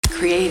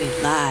Created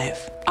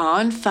live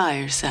on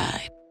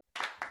Fireside.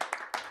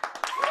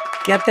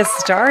 Get this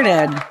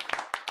started.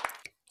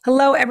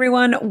 Hello,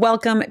 everyone.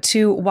 Welcome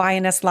to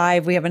YNS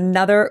Live. We have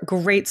another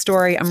great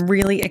story. I'm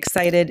really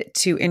excited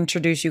to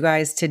introduce you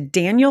guys to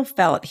Daniel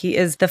Felt. He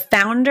is the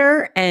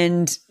founder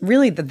and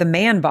really the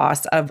man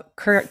boss of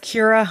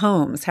Cura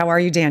Homes. How are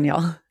you,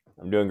 Daniel?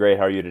 I'm doing great.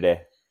 How are you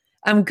today?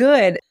 I'm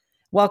good.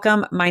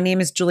 Welcome. My name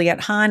is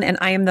Juliette Hahn, and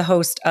I am the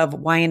host of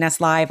YNS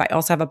Live. I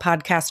also have a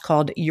podcast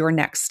called Your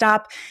Next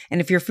Stop.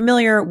 And if you're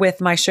familiar with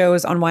my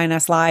shows on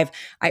YNS Live,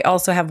 I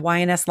also have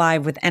YNS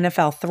Live with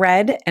NFL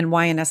Thread and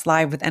YNS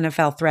Live with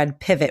NFL Thread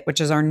Pivot,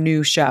 which is our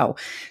new show.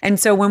 And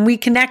so when we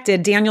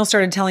connected, Daniel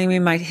started telling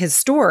me his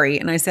story,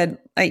 and I said,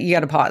 you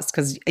got to pause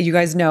because you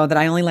guys know that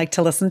I only like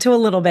to listen to a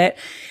little bit.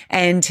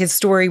 And his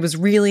story was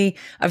really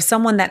of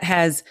someone that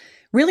has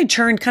really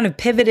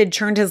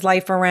turned his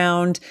life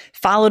around,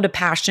 followed a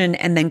passion,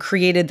 and then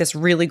created this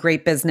really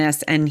great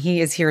business. And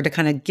he is here to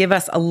kind of give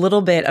us a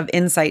little bit of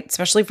insight,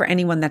 especially for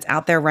anyone that's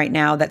out there right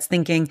now that's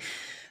thinking,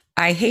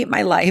 I hate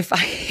my life. I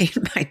hate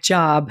my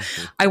job.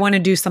 I want to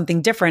do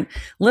something different.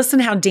 Listen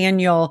how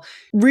Daniel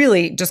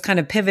really just kind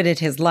of pivoted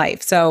his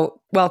life. So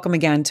welcome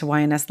again to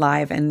YNS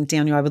Live. And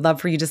Daniel, I would love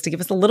for you just to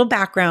give us a little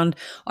background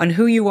on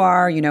who you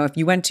are, you know, if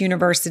you went to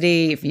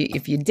university,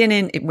 if you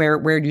didn't,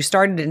 where you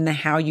started and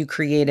how you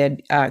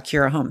created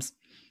Cura Homes.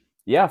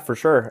 Yeah, for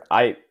sure.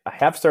 I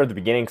have started at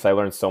the beginning because I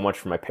learned so much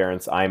from my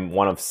parents. I'm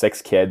one of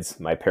 6 kids.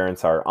 My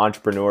parents are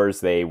entrepreneurs.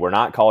 They were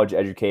not college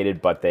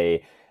educated, but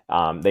they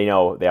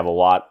know they have a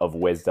lot of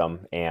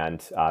wisdom, and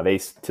they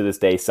to this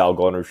day sell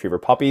golden retriever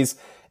puppies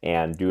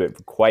and do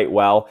it quite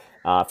well.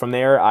 From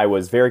there, I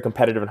was very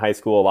competitive in high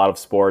school, a lot of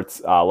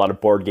sports, a lot of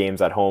board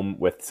games at home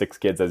with 6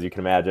 kids, as you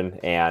can imagine,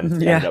 and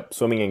ended up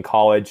swimming in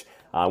college.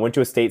 Went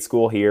to a state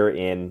school here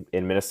in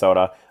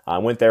Minnesota,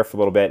 went there for a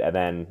little bit, and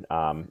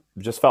then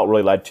just felt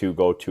really led to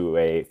go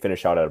to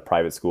finish out at a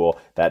private school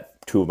that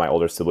 2 of my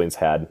older siblings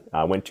had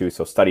went to,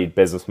 so studied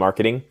business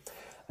marketing.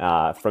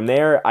 From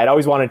there, I'd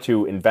always wanted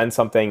to invent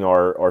something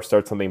or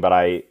start something, but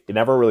I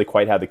never really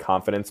quite had the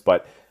confidence.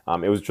 But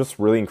it was just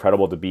really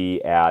incredible to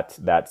be at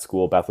that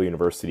school, Bethel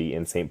University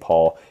in St.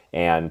 Paul,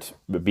 and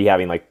be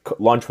having like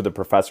lunch with a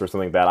professor or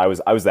something like that.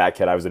 I was that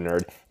kid. I was a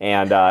nerd,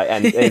 and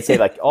they'd say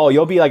like, "Oh,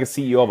 you'll be like a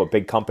CEO of a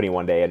big company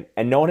one day,"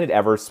 and no one had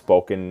ever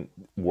spoken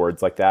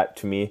words like that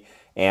to me,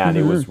 and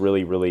it was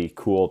really, really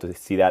cool to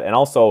see that. And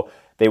also,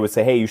 they would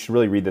say, "Hey, you should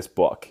really read this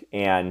book."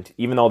 And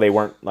even though they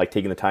weren't like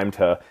taking the time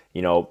to,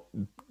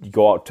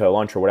 go out to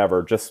lunch or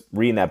whatever, just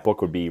reading that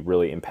book would be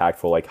really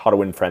impactful, like How to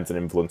Win Friends and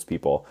Influence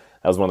People.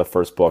 That was one of the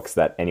first books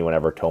that anyone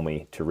ever told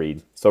me to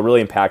read. So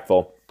really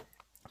impactful.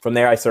 From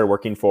there, I started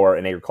working for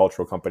an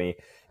agricultural company,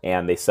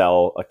 and they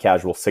sell a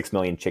casual 6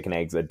 million chicken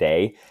eggs a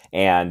day,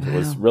 and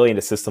was really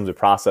into systems and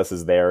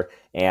processes there.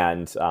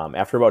 And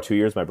after about 2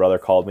 years, my brother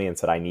called me and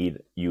said, I need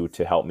you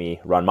to help me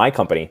run my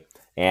company.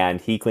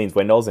 And he cleans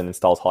windows and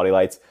installs holiday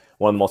lights.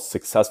 One of the most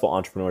successful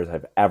entrepreneurs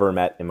I've ever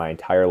met in my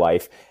entire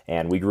life.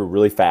 And we grew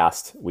really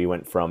fast. We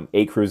went from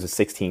 8 crews to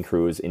 16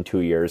 crews in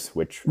 2 years,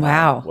 which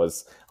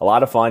was a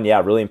lot of fun.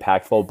 Yeah, really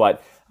impactful.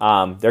 But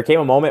there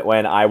came a moment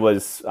when I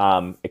was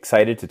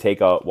excited to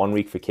take a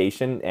 1-week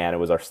vacation, and it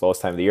was our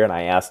slowest time of the year. And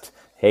I asked,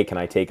 hey, can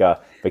I take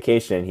a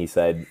vacation? And he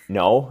said,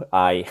 no,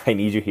 I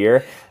need you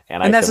here.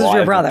 And I said, well,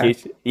 your brother.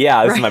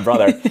 Yeah, this is my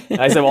brother. And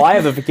I said, well, I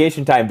have the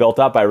vacation time built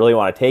up. I really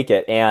want to take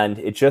it. And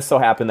it just so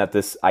happened that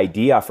this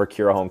idea for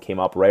Cura Home came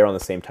up right around the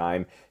same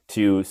time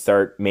to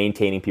start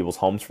maintaining people's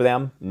homes for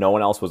them. No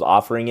one else was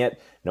offering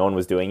it. No one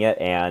was doing it.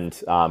 And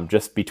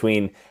just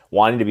between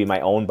wanting to be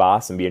my own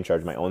boss and be in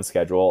charge of my own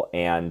schedule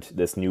and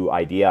this new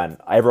idea, and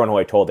everyone who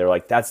I told, they were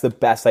like, that's the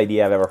best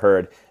idea I've ever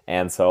heard.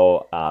 And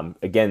so,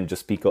 again,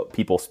 just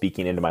people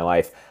speaking into my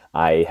life,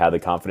 I had the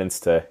confidence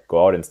to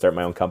go out and start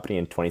my own company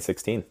in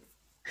 2016.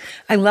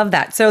 I love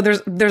that. So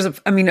there's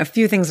a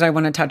few things that I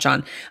want to touch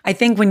on. I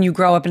think when you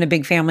grow up in a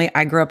big family,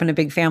 I grew up in a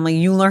big family,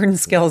 you learn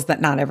skills that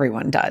not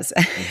everyone does.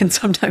 And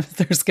sometimes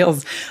there's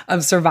skills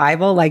of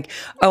survival, like,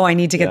 oh, I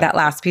need to get that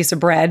last piece of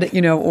bread,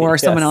 or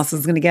someone else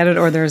is going to get it,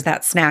 or there's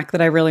that snack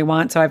that I really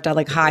want. So I have to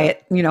hide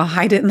it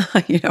in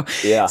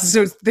the,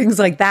 so things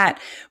like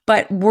that.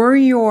 But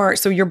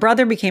so your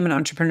brother became an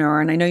entrepreneur,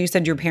 and I know you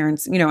said your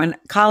parents, and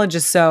college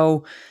is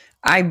so,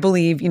 I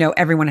believe,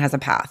 everyone has a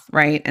path,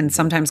 right? And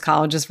sometimes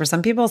college is for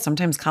some people,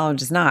 sometimes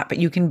college is not, but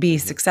you can be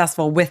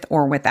successful with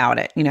or without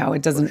it.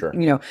 It doesn't,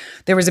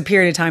 there was a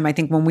period of time, I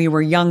think when we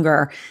were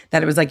younger,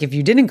 that it was like, if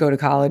you didn't go to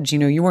college,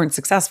 you weren't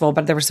successful,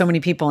 but there were so many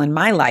people in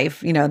my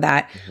life,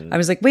 that I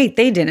was like, wait,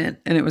 they didn't.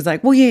 And it was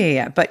like, well,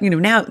 yeah. But,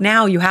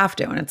 now you have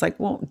to. And it's like,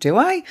 well, do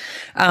I?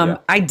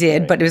 I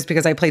did, but it was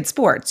because I played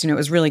sports, it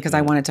was really because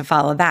I wanted to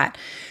follow that.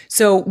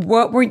 So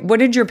what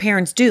did your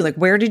parents do? Like,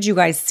 where did you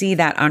guys see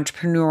that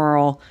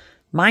entrepreneurial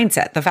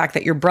mindset? The fact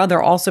that your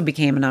brother also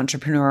became an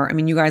entrepreneur. I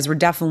mean, you guys were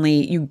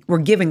you were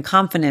given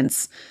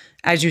confidence,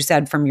 as you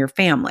said, from your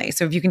family.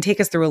 So if you can take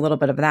us through a little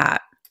bit of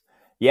that.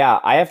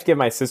 Yeah, I have to give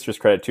my sisters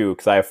credit too,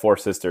 because I have four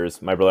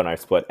sisters. My brother and I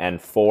split, and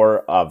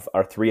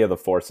three of the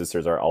four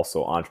sisters are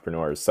also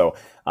entrepreneurs. So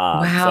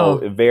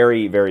Wow.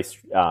 very, very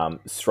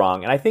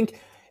strong. And I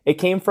think it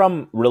came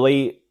from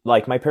really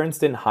like my parents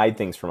didn't hide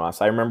things from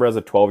us. I remember as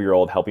a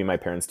 12-year-old helping my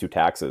parents do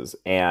taxes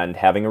and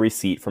having a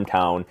receipt from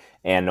town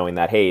and knowing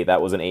that, hey,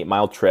 that was an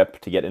 8-mile trip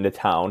to get into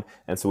town.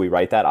 And so we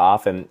write that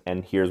off and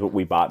here's what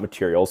we bought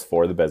materials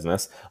for the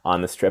business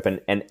on this trip.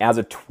 And as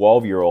a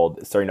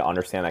 12-year-old, starting to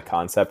understand that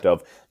concept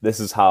of this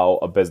is how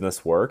a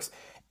business works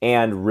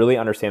and really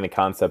understand the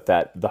concept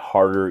that the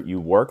harder you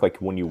work, like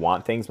when you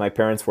want things, my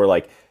parents were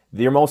like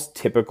your most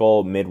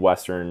typical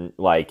Midwestern,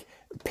 like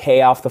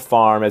pay off the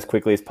farm as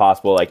quickly as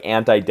possible, like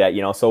anti-debt,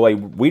 so like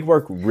we'd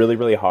work really,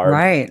 really hard.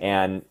 Right.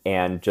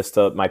 And just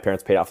my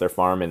parents paid off their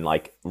farm in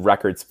like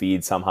record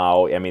speed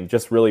somehow. I mean,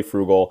 just really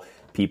frugal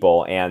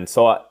people. And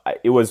so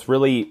it was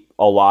really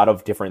a lot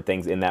of different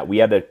things in that we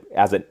had to,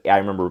 I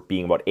remember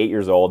being about 8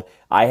 years old,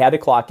 I had to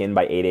clock in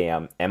by 8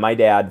 a.m. And my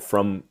dad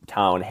from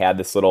town had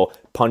this little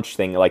punch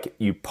thing, like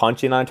you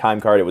punch in on a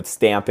time card, it would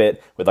stamp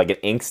it with like an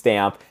ink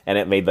stamp and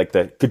it made like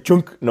the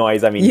ka-chunk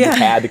noise. I mean, you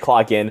had to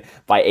clock in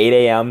by 8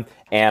 a.m.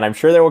 And I'm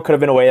sure there could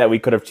have been a way that we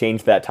could have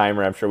changed that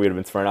timer. I'm sure we would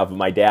have been smart enough, but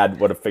my dad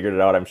would have figured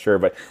it out, I'm sure.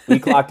 But we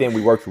clocked in,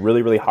 we worked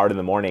really, really hard in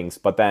the mornings.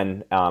 But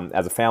then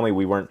as a family,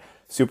 we weren't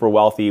super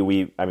wealthy.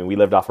 We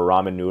lived off of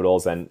ramen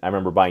noodles, and I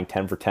remember buying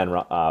 10 for 10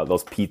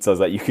 those pizzas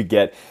that you could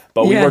get.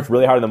 But we worked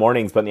really hard in the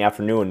mornings, but in the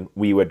afternoon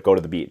we would go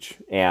to the beach,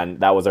 and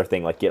that was our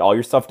thing. Like, get all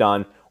your stuff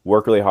done,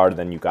 work really hard, and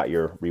then you got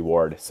your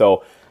reward.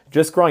 So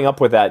just growing up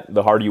with that,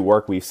 the harder you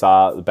work, we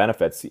saw the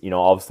benefits.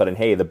 All of a sudden,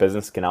 hey, the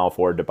business can now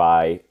afford to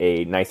buy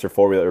a nicer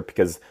four-wheeler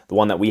because the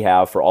one that we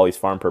have for all these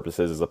farm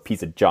purposes is a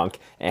piece of junk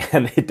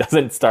and it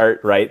doesn't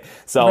start right.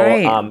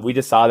 So we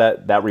just saw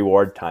that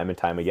reward time and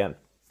time again.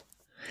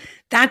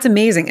 That's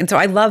amazing. And so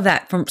I love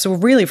that from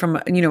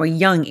a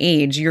young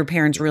age, your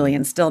parents really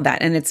instilled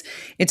that. And it's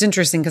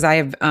interesting because I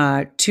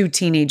have 2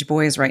 teenage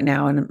boys right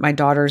now and my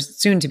daughter's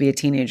soon to be a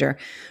teenager,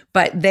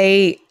 but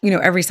they,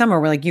 every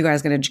summer we're like, you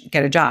guys got to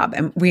get a job.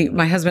 And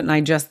my husband and I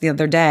just the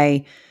other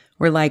day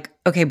were like,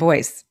 okay,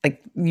 boys,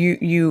 like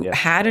you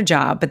had a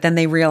job, but then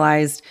they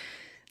realized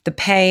the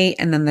pay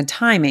and then the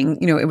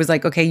timing, it was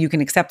like, okay, you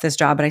can accept this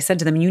job. But I said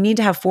to them, you need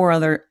to have 4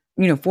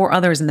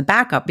 others in the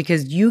backup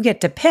because you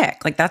get to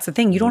pick. Like, that's the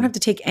thing. You don't have to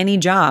take any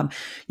job.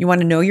 You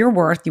want to know your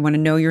worth. You want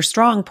to know your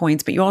strong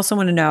points, but you also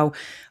want to know,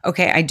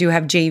 okay, I do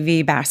have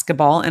JV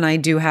basketball and I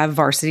do have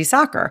varsity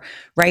soccer,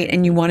 right?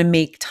 And you want to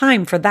make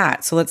time for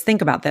that. So let's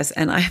think about this.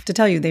 And I have to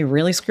tell you, they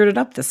really screwed it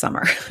up this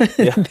summer.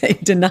 They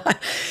did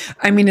not.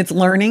 I mean, it's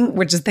learning,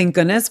 which is thank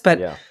goodness,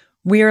 but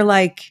we are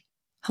like,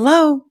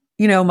 hello.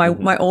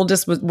 My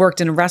oldest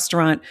worked in a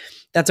restaurant.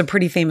 That's a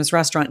pretty famous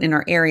restaurant in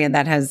our area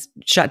that has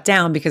shut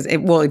down because it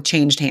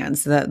changed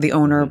hands. The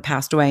owner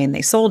passed away and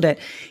they sold it.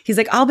 He's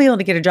like, I'll be able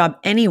to get a job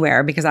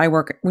anywhere because I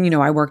worked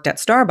at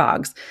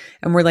Starbucks.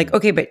 And we're like,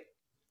 okay, but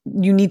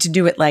you need to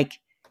do it like,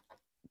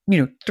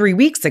 3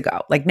 weeks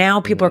ago. Like,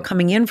 now people are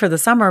coming in for the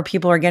summer.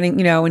 People are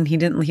getting, and he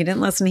didn't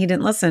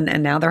listen.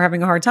 And now they're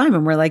having a hard time.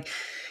 And we're like,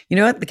 you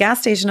know what? The gas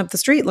station up the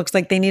street looks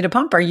like they need a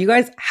pumper. You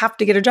guys have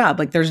to get a job.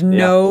 Like, there's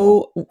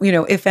no,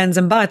 ifs, ands,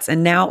 and buts.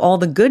 And now all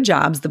the good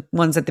jobs, the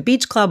ones at the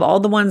beach club, all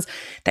the ones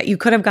that you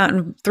could have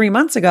gotten 3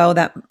 months ago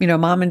that,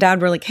 mom and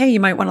dad were like, hey, you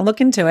might want to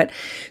look into it.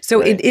 So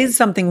it is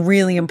something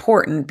really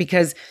important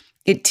because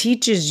it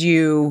teaches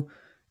you,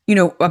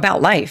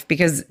 about life,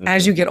 because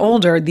as you get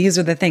older, these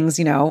are the things,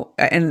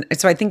 and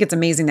so I think it's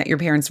amazing that your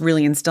parents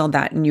really instilled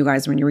that in you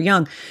guys when you were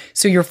young.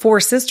 So your 4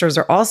 sisters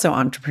are also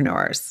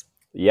entrepreneurs.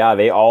 Yeah,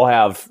 they all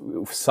have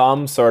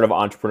some sort of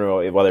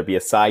entrepreneurial, whether it be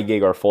a side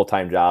gig or a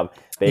full-time job.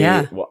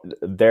 There's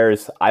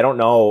there's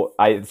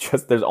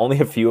only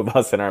a few of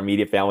us in our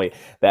immediate family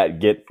that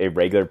get a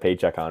regular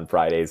paycheck on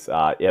Fridays.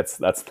 That's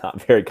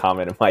not very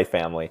common in my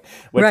family,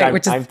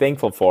 which I'm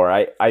thankful for.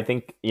 I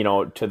think,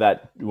 to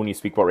that, when you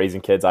speak about raising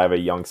kids, I have a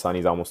young son,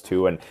 he's almost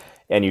 2,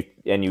 and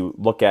you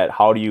look at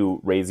how do you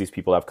raise these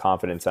people to have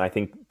confidence. And I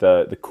think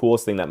the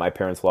coolest thing that my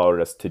parents allowed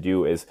us to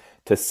do is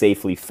to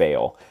safely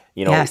fail.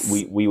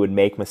 We would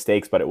make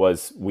mistakes, but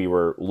we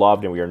were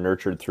loved and we were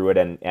nurtured through it,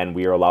 and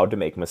we are allowed to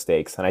make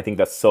mistakes. And I think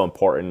that's so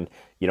important,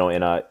 in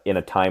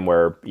a time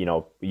where,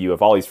 you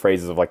have all these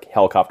phrases of like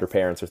helicopter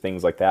parents or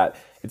things like that.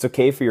 It's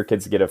okay for your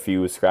kids to get a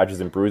few scratches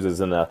and bruises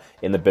in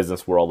the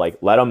business world. Like,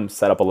 let them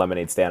set up a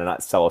lemonade stand and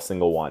not sell a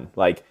single one.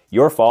 Like,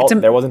 your fault.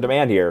 There wasn't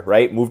demand here,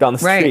 right? Move down the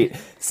street.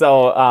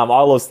 So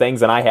all those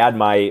things. And I had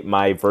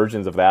my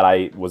versions of that.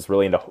 I was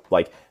really into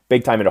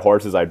big time into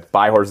horses. I'd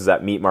buy horses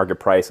at meat market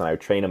price and I would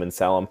train them and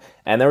sell them.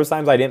 And there was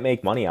times I didn't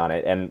make money on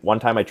it. And one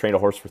time I trained a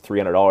horse for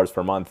 $300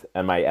 per month.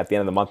 And at the end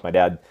of the month, my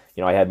dad,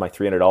 I had my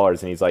 $300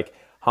 and he's like,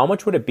 how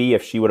much would it be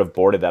if she would have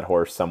boarded that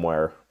horse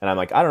somewhere? And I'm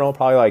like, I don't know,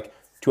 probably like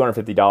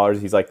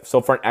 $250. He's like, so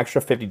for an extra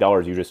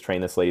 $50, you just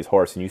train this lady's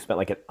horse and you spent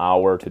like an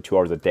hour to 2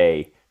 hours a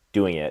day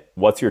doing it.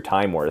 What's your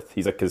time worth?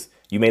 He's like, because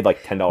you made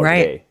like $10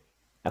 a day.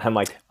 And I'm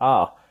like,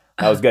 that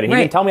was good. And he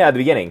didn't tell me at the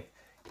beginning.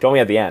 He told me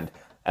at the end.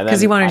 And then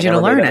because he wanted you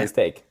to learn it.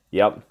 Mistake.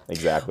 Yep,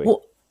 exactly.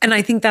 Well, And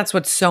I think that's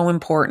what's so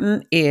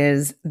important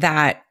is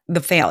that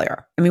the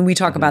failure. I mean, we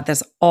talk about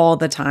this all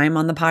the time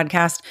on the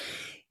podcast.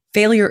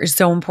 Failure is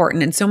so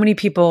important. And so many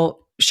people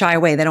shy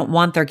away. They don't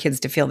want their kids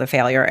to feel the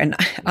failure. And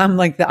I'm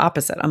like the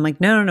opposite. I'm like,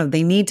 no.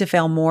 They need to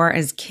fail more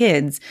as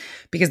kids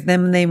because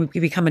then when they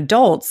become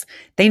adults,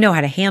 they know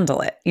how to handle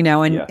it,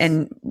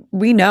 and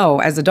we know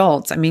as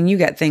adults, I mean, you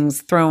get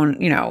things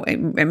thrown, I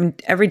mean,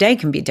 every day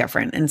can be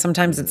different. And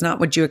sometimes it's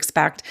not what you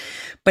expect,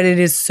 but it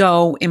is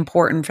so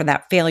important for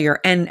that failure.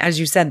 And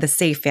as you said, the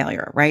safe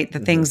failure, right? The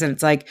things that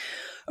it's like,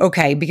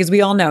 okay, because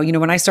we all know,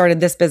 when I started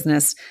this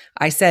business,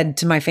 I said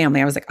to my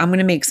family, I was like, I'm going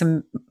to make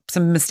some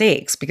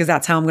mistakes because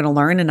that's how I'm going to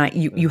learn. And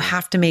you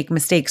have to make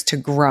mistakes to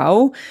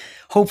grow.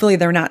 Hopefully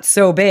they're not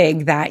so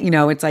big that,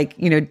 it's like,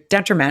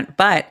 detriment,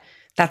 but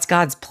that's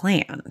God's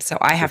plan. So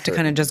I have to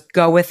kind of just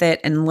go with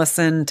it and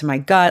listen to my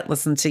gut,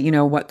 listen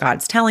to, what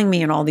God's telling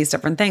me and all these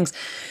different things.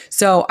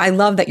 So I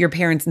love that your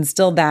parents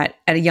instilled that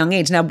at a young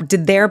age. Now,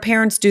 did their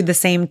parents do the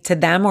same to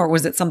them, or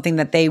was it something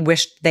that they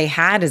wished they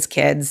had as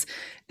kids?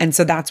 And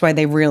so that's why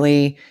they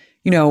really,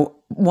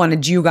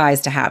 wanted you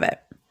guys to have it.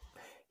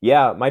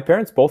 Yeah, my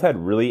parents both had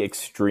really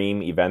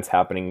extreme events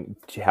happen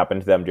to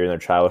them during their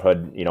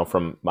childhood.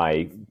 From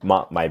my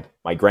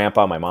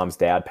grandpa, my mom's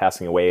dad,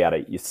 passing away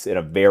in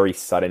a very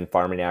sudden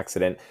farming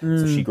accident.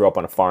 So she grew up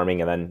on a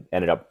farming and then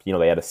ended up,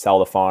 they had to sell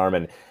the farm,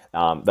 and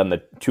then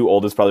the two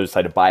oldest brothers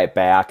decided to buy it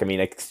back. I mean,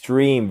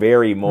 extreme,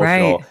 very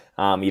emotional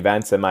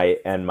events. And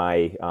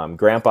my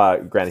grandpa,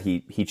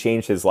 granted, he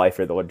changed his life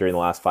during the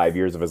last 5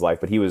 years of his life,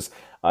 but he was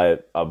a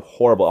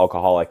horrible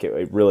alcoholic.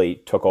 It really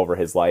took over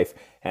his life.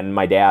 And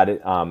my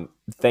dad,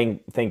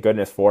 thank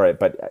goodness for it,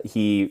 but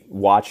he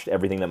watched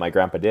everything that my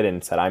grandpa did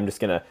and said, I'm just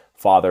going to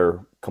father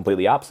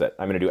completely opposite.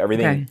 I'm going to do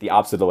everything the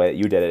opposite of the way that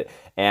you did it.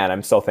 And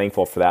I'm so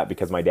thankful for that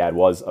because my dad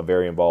was a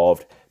very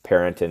involved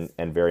parent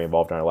and very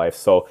involved in our life.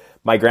 So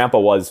my grandpa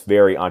was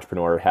very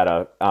entrepreneur, had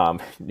a,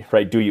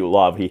 do you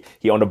love,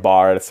 he owned a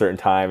bar at a certain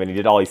time and he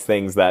did all these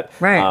things that,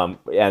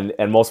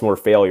 and most of them were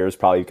failures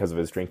probably because of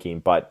his drinking.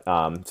 But,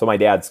 so my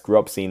dad's grew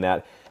up seeing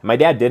that. My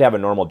dad did have a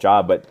normal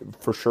job, but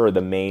for sure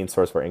the main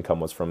source of our income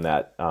was from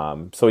that.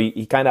 So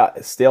he kind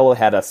of still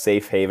had a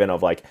safe haven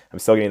of like, I'm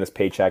still getting this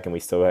paycheck and we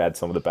still had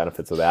some of the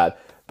benefits of that.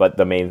 But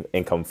the main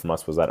income from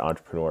us was that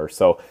entrepreneur.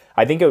 So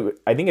I think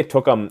it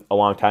took him a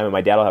long time, and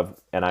my dad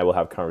I will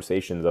have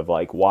conversations of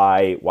like,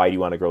 why do you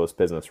want to grow this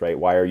business, right?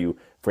 Why are you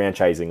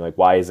franchising? Like,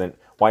 why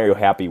are you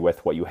happy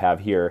with what you have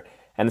here?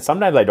 And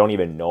sometimes I don't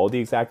even know the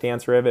exact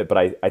answer of it, but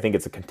I think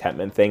it's a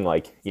contentment thing.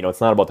 Like,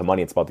 it's not about the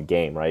money, it's about the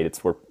game,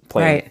 right? We're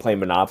playing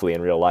Monopoly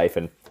in real life,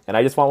 and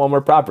I just want one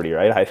more property,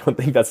 right? I don't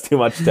think that's too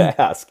much to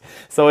ask.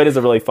 So it is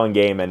a really fun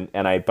game,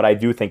 but I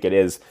do think it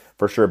is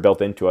for sure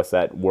built into us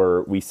that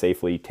we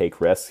safely take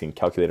risks and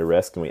calculate a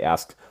risk, and we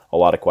ask a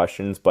lot of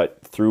questions.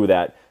 But through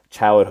that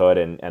childhood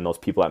and those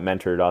people that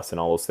mentored us and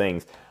all those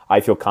things,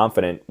 I feel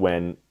confident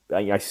when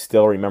I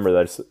still remember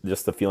that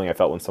just the feeling I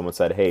felt when someone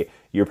said, hey,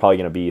 you're probably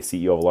going to be a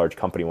CEO of a large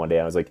company one day.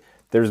 And I was like,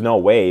 there's no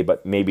way,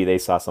 but maybe they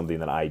saw something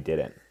that I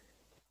didn't.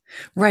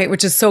 Right,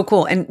 which is so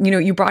cool. And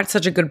you brought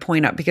such a good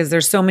point up because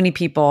there's so many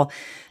people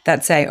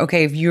that say,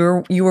 okay, if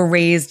you were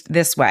raised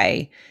this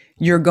way,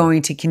 you're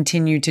going to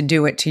continue to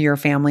do it to your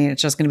family, and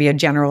it's just going to be a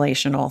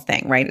generational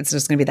thing, right? It's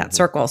just going to be that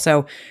circle.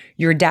 So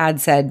your dad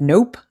said,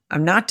 nope,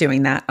 I'm not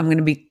doing that. I'm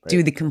going to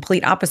do the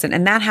complete opposite.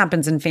 And that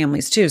happens in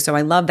families too. So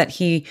I love that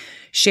he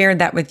shared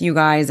that with you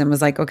guys and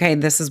was like, okay,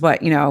 this is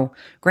what,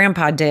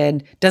 grandpa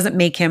did. Doesn't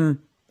make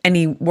him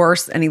any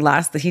worse, any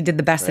less, that he did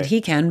the best that he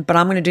can, but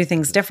I'm going to do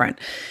things different.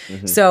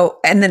 So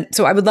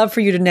I would love for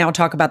you to now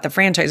talk about the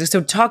franchises.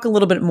 So talk a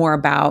little bit more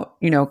about,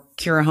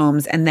 Cura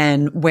Homes, and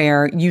then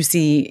where you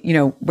see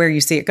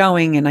it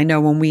going. And I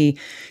know when we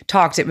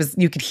talked,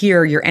 you could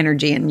hear your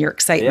energy and your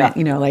excitement,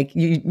 like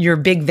your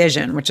big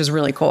vision, which is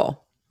really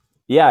cool.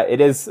 Yeah,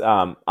 it is.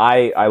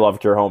 I love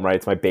Cura Home, right?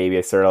 It's my baby.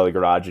 I started out of the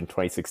garage in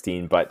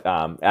 2016, but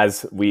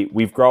as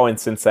we've grown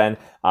since then,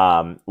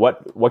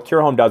 what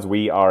Cura Home does,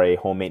 we are a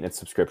home maintenance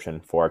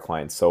subscription for our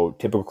clients. So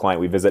typical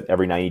client, we visit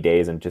every 90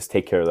 days and just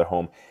take care of their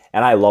home.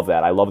 And I love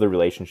that. I love the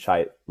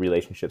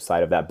relationship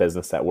side of that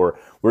business, that we're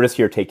just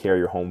here to take care of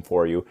your home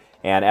for you.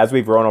 And as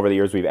we've grown over the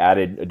years, we've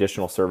added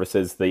additional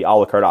services, the a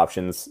la carte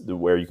options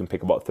where you can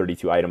pick about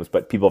 32 items,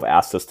 but people have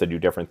asked us to do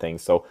different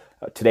things. So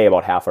today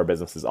about half our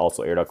business is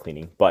also air duct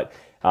cleaning. But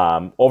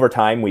over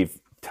time, we've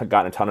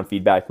gotten a ton of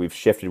feedback. We've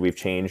shifted, we've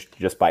changed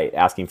just by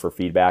asking for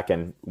feedback.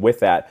 And with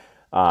that,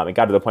 it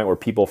got to the point where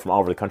people from all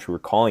over the country were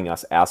calling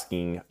us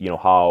asking,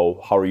 how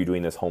are you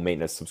doing this home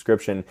maintenance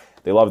subscription?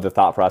 They love the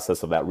thought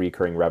process of that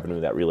recurring revenue,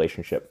 that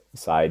relationship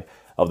side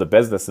of the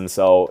business. And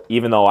so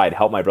even though I'd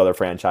helped my brother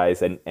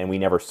franchise and we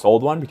never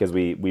sold one because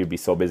we would be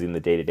so busy in the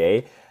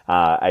day-to-day,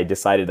 I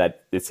decided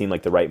that it seemed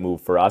like the right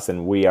move for us.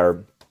 And we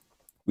are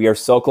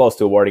so close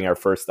to awarding our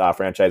first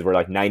franchise. We're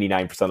like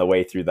 99% of the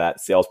way through that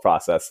sales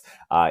process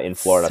in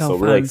Florida. So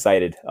really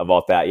excited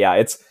about that. Yeah,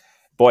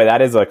 boy,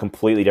 that is a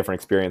completely different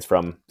experience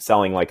from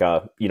selling like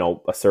a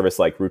service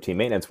like routine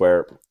maintenance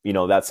where,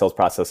 that sales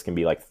process can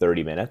be like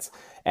 30 minutes.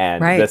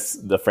 And Right.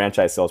 the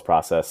franchise sales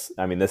process,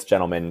 I mean, this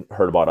gentleman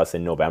heard about us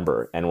in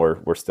November and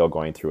we're still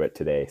going through it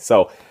today.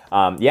 So,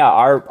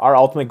 our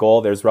ultimate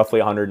goal, there's roughly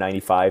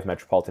 195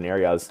 metropolitan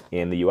areas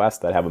in the US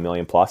that have 1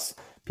 million plus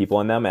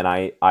people in them. And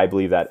I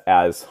believe that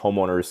as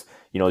homeowners,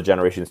 the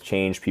generations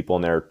change, people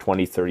in their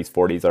 20s, 30s,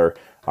 40s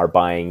are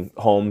buying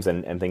homes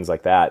and things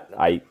like that.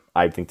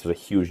 I think there's a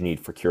huge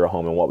need for Cura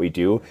Home and what we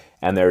do.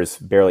 And there's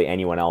barely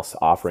anyone else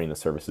offering the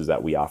services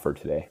that we offer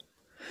today.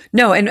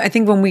 No, and I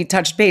think when we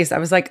touched base, I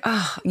was like,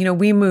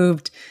 we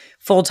moved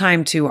full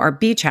time to our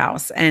beach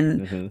house,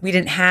 and we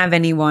didn't have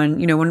anyone,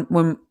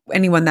 when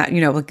anyone that,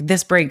 like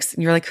this breaks,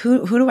 and you're like,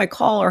 who do I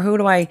call, or who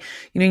do I,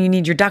 you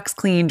need your ducts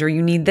cleaned, or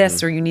you need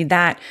this, or you need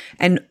that.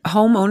 And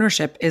home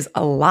ownership is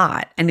a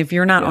lot. And if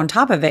you're not on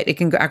top of it, it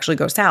can actually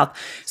go south.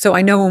 So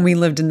I know when we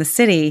lived in the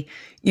city,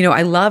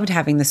 I loved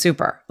having the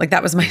super. Like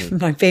that was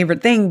my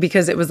favorite thing,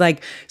 because it was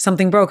like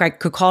something broke, I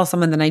could call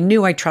someone that I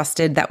knew I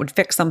trusted that would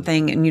fix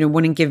something and,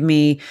 wouldn't give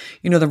me,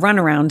 the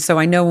runaround. So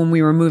I know when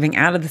we were moving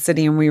out of the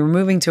city and we were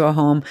moving to a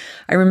home,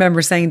 I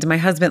remember saying to my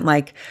husband,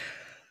 like,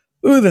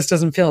 ooh, this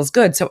doesn't feel as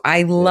good. So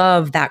I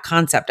love that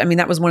concept. I mean,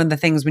 that was one of the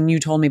things when you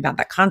told me about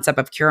that concept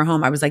of Cura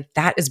Home, I was like,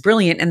 that is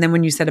brilliant. And then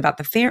when you said about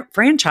the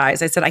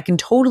franchise, I said, I can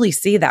totally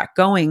see that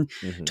going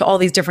to all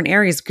these different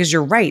areas, because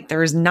you're right.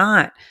 There is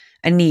not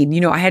a need.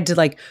 I had to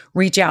like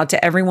reach out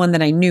to everyone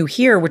that I knew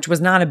here, which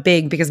was not a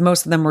big, because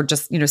most of them were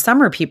just,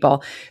 summer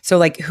people. So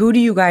like, who do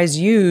you guys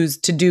use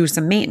to do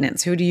some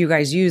maintenance? Who do you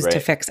guys use to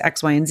fix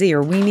X, Y, and Z?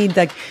 Or we need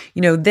like,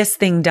 this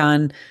thing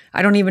done.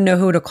 I don't even know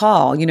who to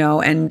call,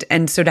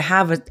 and so to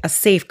have a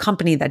safe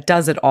company that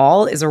does it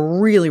all is a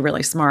really,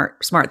 really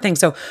smart thing.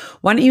 So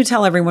why don't you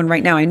tell everyone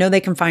right now? I know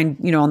they can find,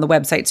 on the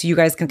website, so you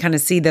guys can kind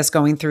of see this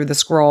going through the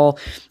scroll.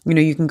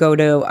 You can go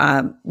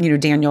to,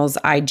 Daniel's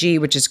IG,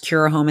 which is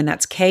Cura Home, and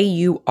that's KuraHume.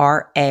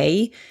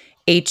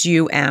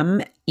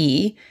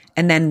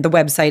 And then the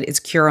website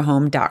is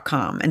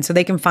curahome.com. And so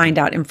they can find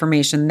out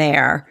information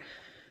there.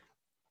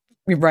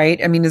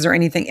 Right? I mean, is there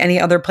any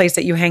other place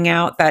that you hang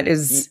out that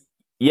is...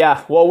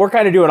 Yeah, well, we're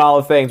kind of doing all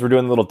the things. We're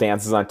doing little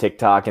dances on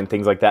TikTok and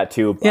things like that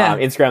too. Yeah.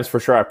 Instagram's for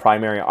sure our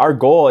primary. Our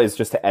goal is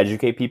just to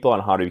educate people on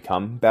how to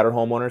become better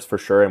homeowners for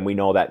sure. And we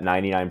know that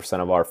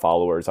 99% of our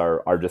followers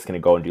are just going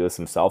to go and do this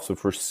themselves,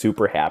 which we're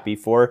super happy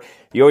for.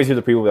 You always hear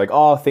the people be like,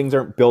 oh, things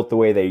aren't built the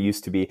way they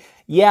used to be.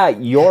 Yeah,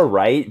 you're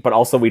right. But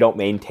also we don't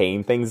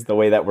maintain things the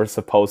way that we're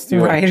supposed to.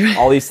 Right. And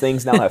all these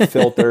things now have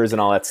filters and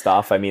all that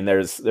stuff. I mean,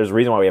 there's a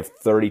reason why we have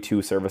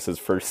 32 services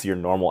for your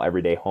normal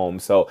everyday home.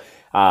 So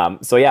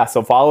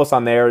follow us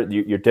on there.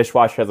 Your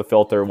dishwasher has a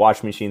filter,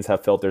 washing machines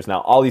have filters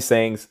now, all these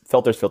things,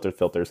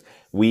 filters.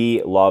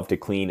 We love to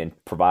clean and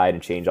provide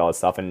and change all this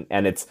stuff. And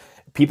it's,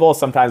 people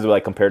sometimes will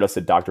like compared us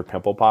to Dr.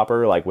 Pimple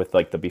Popper, like with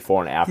like the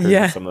before and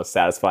after of some of the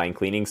satisfying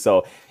cleaning.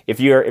 So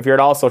if you're at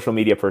all a social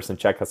media person,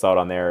 check us out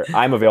on there.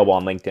 I'm available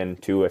on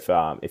LinkedIn too.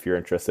 If you're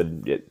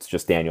interested, it's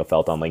just Daniel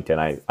Felt on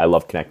LinkedIn. I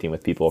love connecting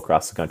with people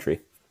across the country.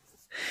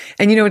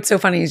 And it's so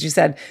funny, as you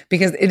said,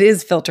 because it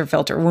is filter.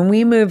 When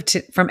we moved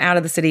from out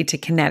of the city to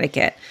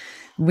Connecticut,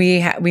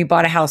 we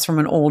bought a house from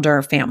an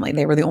older family.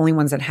 They were the only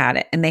ones that had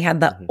it. And they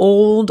had the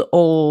old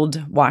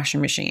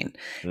washing machine.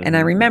 And I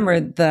remember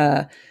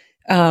the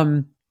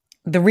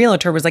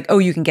realtor was like, oh,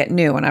 you can get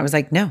new. And I was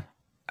like, no.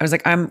 I was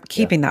like, I'm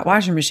keeping that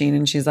washing machine.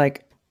 And she's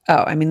like,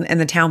 oh, I mean, in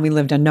the town we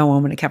lived in, no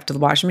one would have kept the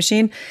washing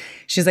machine.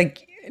 She's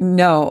like,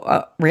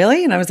 no,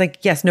 really? And I was like,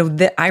 yes, no,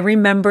 I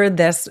remember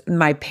this.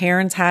 My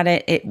parents had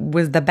it. It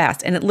was the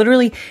best. And it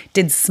literally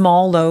did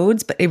small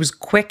loads, but it was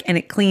quick and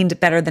it cleaned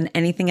better than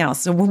anything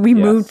else. So when we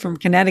moved from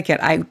Connecticut,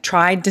 I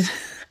tried to,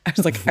 I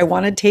was like, I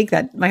want to take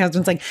that. My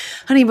husband's like,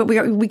 honey, but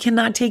we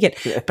cannot take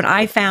it. Yeah. But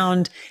I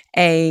found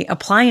a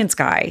appliance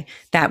guy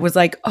that was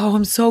like, oh,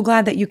 I'm so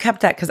glad that you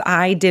kept that. Cause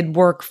I did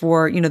work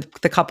for,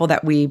 the couple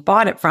that we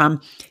bought it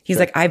from. He's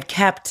like, I've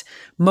kept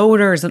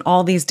motors and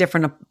all these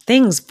different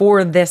things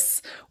for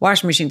this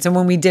washing machine. So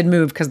when we did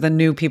move, because the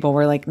new people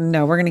were like,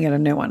 no, we're going to get a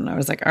new one. And I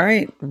was like, all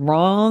right,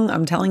 wrong.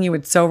 I'm telling you,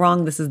 it's so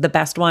wrong. This is the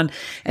best one.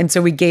 And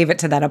so we gave it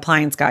to that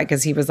appliance guy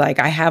because he was like,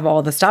 I have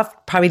all the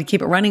stuff probably to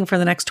keep it running for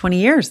the next 20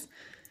 years.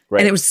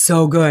 Right. And it was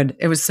so good.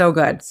 It was so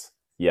good.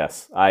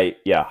 Yes.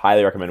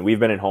 Highly recommend. We've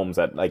been in homes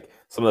that like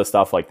some of the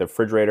stuff like the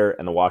refrigerator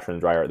and the washer and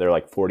dryer, they're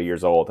like 40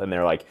 years old and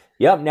they're like,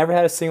 yep, never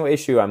had a single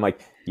issue. I'm like,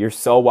 you're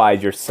so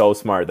wise. You're so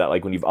smart that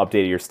like when you've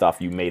updated your stuff,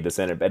 you made this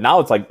in it. But now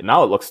it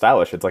looks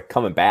stylish. It's like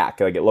coming back.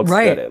 Like it looks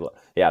good.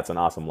 It's an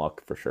awesome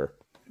look for sure.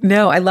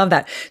 No, I love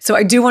that. So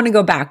I do want to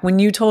go back. When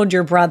you told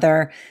your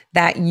brother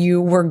that you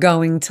were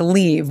going to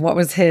leave, what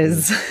was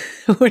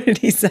what did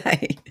he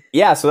say?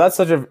 Yeah, so that's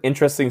such an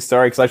interesting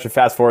story because I should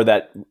fast forward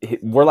that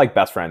we're like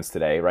best friends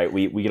today, right?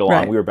 We get along.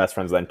 Right. We were best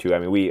friends then too. I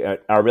mean,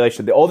 our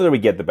relationship, the older we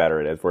get, the better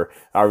it is.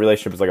 Our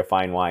relationship is like a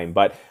fine wine.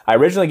 But I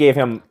originally gave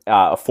him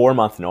a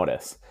 4-month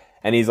notice.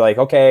 And he's like,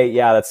 okay,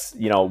 yeah, that's,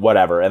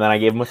 whatever. And then I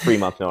gave him a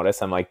 3-month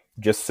notice. I'm like,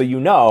 just so you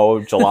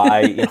know,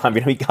 July, I'm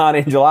going to be gone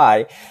in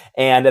July.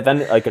 And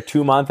then like a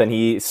 2-month, and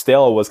he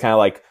still was kind of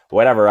like,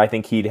 whatever. I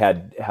think he'd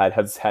had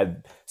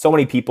so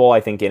many people,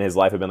 I think, in his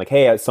life have been like,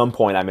 hey, at some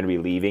point I'm going to be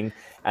leaving.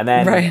 And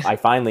then I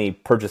finally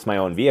purchased my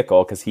own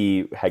vehicle because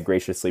he had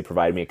graciously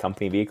provided me a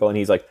company vehicle. And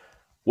he's like,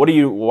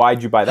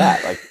 why'd you buy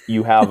that? Like,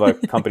 you have a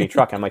company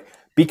truck. And I'm like,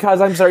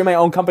 because I'm starting my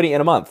own company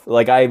in a month.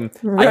 Like I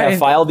have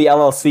filed the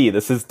LLC.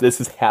 This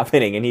is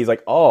happening. And he's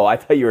like, oh, I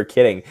thought you were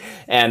kidding.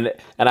 And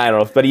I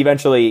don't know, but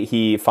eventually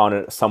he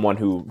found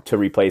someone to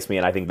replace me.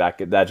 And I think that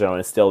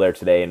gentleman is still there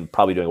today and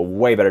probably doing a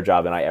way better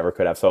job than I ever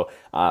could have. So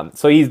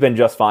he's been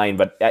just fine.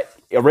 But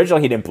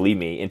originally he didn't believe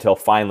me until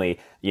finally,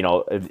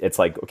 it's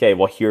like, okay,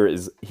 well, here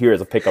is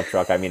a pickup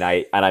truck. I mean,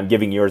 I'm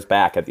giving yours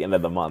back at the end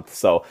of the month.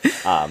 So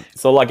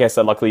like I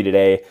said, luckily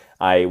today,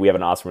 we have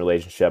an awesome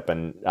relationship,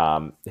 and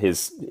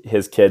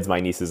his kids, my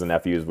nieces and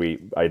nephews,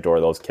 I adore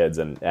those kids,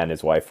 and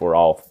his wife. We're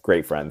all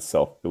great friends,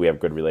 so we have a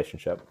good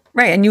relationship.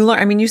 Right. And you learn,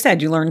 I mean, you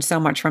said you learned so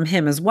much from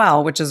him as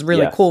well, which is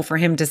really cool for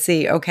him to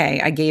see, okay,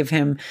 I gave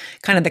him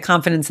kind of the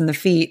confidence in the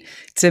feet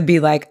to be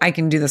like, I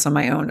can do this on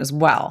my own as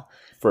well.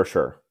 For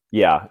sure.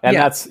 Yeah. And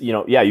that's,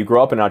 you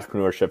grow up in an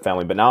entrepreneurship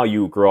family, but now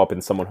you grow up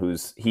in someone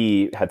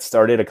he had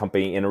started a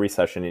company in a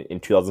recession in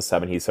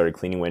 2007. He started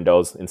cleaning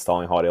windows,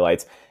 installing holiday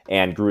lights,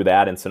 and grew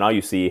that. And so now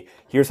you see,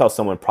 here's how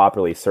someone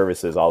properly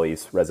services all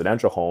these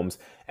residential homes.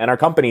 And our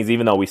companies,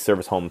 even though we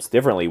service homes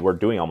differently, we're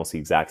doing almost the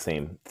exact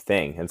same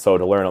thing. And so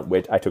to learn,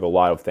 I took a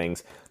lot of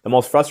things. The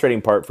most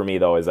frustrating part for me,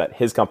 though, is that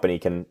his company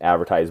can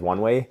advertise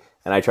one way,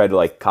 and I tried to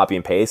like copy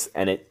and paste,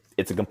 and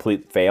it's a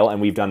complete fail.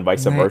 And we've done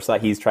vice versa.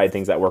 He's tried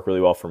things that work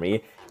really well for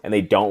me, and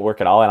they don't work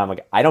at all. And I'm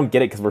like, I don't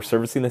get it, because we're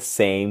servicing the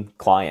same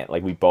client.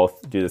 Like, we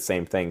both do the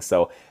same thing.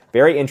 So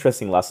very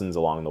interesting lessons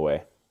along the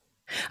way.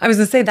 I was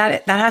going to say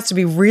that has to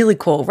be really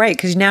cool, right?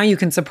 Because now you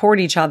can support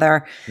each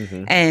other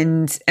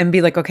and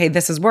be like, okay,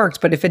 this has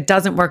worked. But if it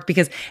doesn't work,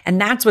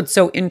 and that's what's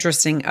so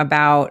interesting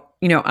about,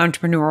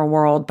 entrepreneurial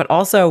world, but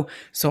also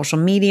social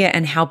media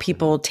and how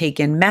people take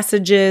in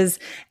messages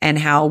and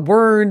how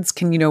words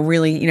can,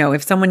 really,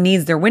 if someone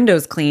needs their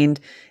windows cleaned,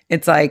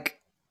 it's like,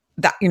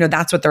 that,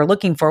 that's what they're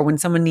looking for. When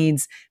someone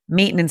needs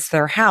maintenance to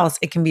their house,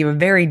 it can be a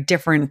very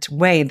different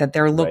way that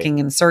they're looking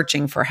and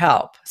searching for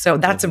help. So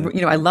that's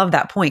I love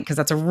that point, because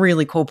that's a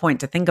really cool point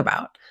to think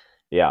about.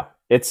 Yeah.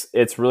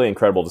 It's really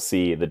incredible to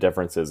see the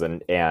differences,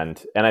 and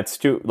it's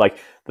too, like,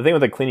 the thing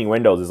with the cleaning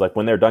windows is, like,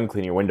 when they're done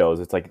cleaning your windows,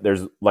 it's like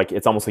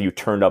it's almost like you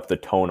turned up the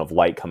tone of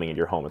light coming into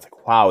your home. It's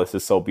like, wow, this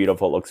is so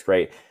beautiful. It looks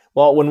great.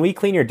 Well, when we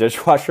clean your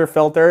dishwasher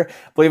filter,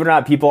 believe it or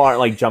not, people aren't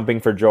like jumping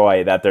for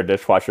joy that their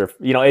dishwasher,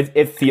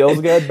 it feels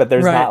good, but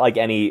there's not like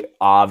any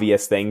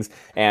obvious things.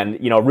 And,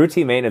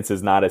 routine maintenance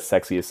is not as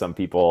sexy as some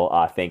people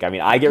think. I mean,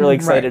 I get really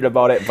excited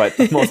about it,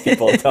 but most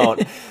people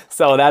don't.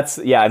 So that's,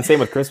 and same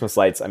with Christmas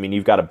lights. I mean,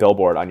 you've got a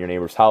billboard on your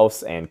neighbor's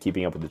house, and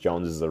keeping up with the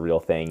Joneses is a real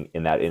thing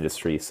in that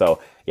industry.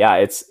 So yeah,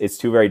 it's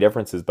two very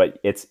differences, but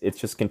it's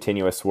just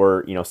continuous.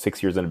 We're,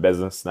 6 years into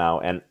business now,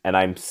 and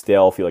I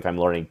still feel like I'm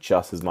learning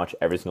just as much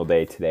every single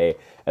day today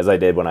as I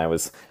did when I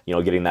was,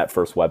 getting that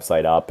first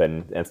website up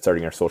and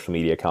starting our social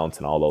media accounts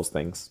and all those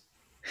things.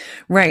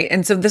 Right.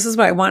 And so this is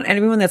what I want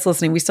everyone that's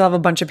listening. We still have a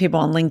bunch of people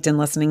on LinkedIn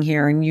listening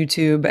here, and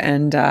YouTube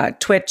and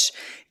Twitch.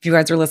 If you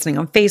guys are listening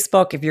on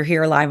Facebook, if you're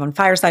here live on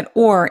Fireside,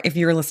 or if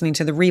you're listening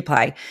to the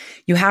replay,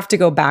 you have to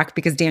go back,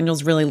 because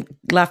Daniel's really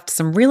left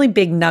some really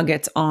big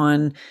nuggets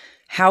on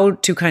how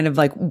to kind of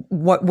like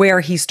where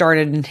he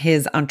started in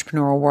his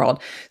entrepreneurial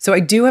world. So I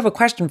do have a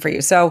question for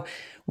you. So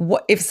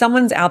if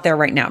someone's out there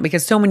right now,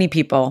 because so many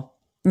people,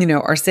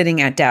 are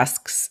sitting at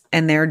desks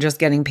and they're just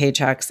getting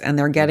paychecks, and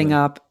they're getting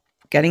up,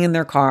 getting in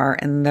their car,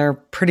 and they're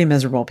pretty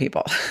miserable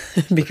people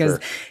because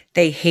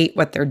they hate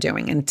what they're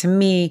doing. And to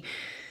me,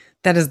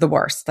 that is the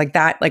worst. Like,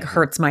 that like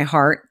hurts my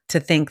heart to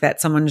think that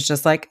someone's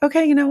just like,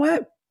 okay, you know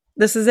what?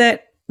 This is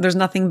it. There's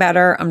nothing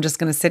better. I'm just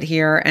going to sit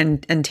here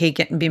and take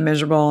it and be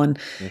miserable, and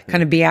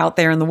kind of be out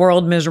there in the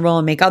world miserable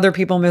and make other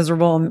people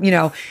miserable.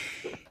 And,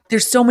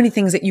 there's so many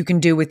things that you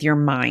can do with your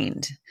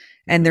mind.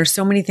 And there's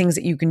so many things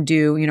that you can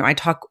do. I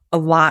talk a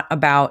lot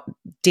about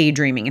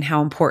daydreaming and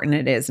how important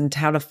it is, and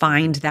how to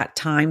find that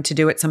time to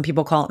do it. Some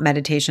people call it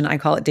meditation. I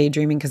call it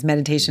daydreaming, because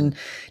meditation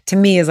to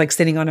me is like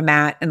sitting on a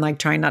mat and like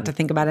trying not to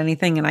think about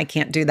anything. And I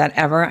can't do that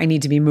ever. I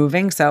need to be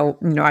moving. So,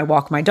 I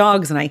walk my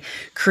dogs and I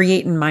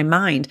create in my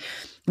mind.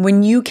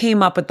 When you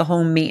came up with the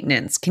home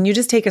maintenance, can you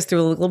just take us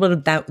through a little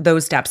bit of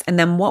those steps? And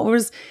then what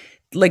was,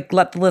 like,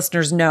 let the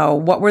listeners know,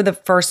 what were the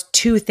first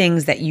two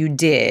things that you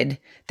did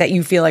that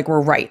you feel like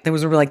were right?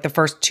 Those were like the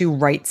first two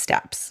right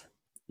steps.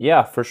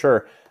 Yeah, for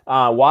sure.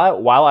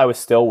 While I was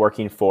still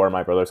working for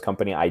my brother's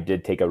company, I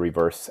did take a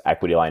reverse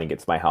equity line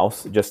against my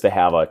house just to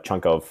have a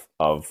chunk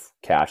of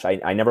cash.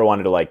 I never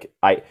wanted to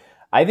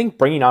I think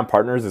bringing on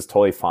partners is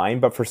totally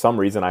fine, but for some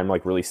reason I'm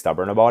like really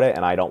stubborn about it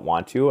and I don't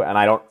want to, and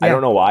I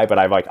don't know why, but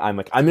I'm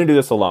going to do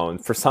this alone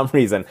for some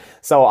reason.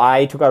 So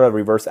I took out a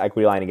reverse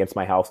equity line against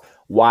my house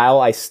while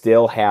I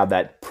still have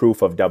that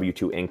proof of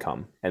W-2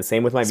 income, and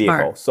same with my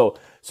vehicle. So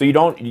you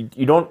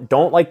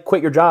don't like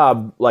quit your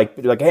job like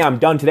hey, I'm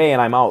done today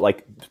and I'm out.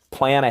 Like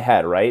plan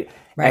ahead, right?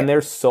 And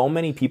there's so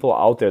many people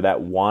out there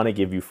that want to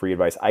give you free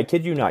advice. I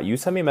kid you not. You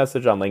send me a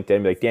message on LinkedIn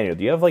and be like, Daniel,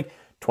 do you have like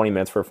 20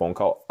 minutes for a phone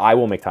call? I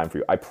will make time for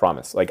you. I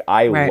promise. Like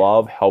I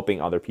love helping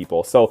other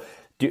people. So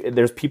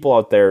there's people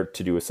out there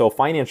to do it. So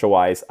financial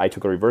wise, I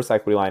took a reverse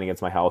equity line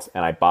against my house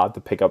and I bought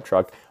the pickup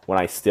truck when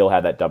I still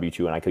had that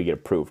W-2 and I could get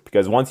approved.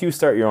 Because once you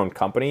start your own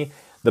company,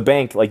 the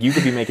bank, like you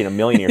could be making $1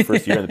 million your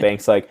first year and the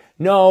bank's like,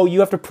 no,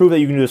 you have to prove that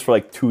you can do this for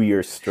like 2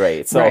 years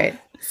straight.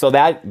 So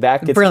that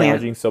gets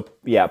challenging. So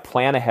yeah,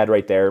 plan ahead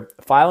right there.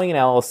 Filing an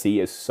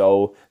LLC is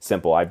so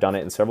simple. I've done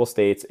it in several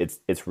states.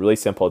 It's really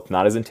simple. It's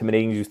not as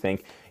intimidating as you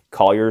think.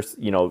 Call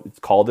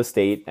the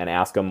state and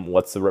ask them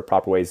what's the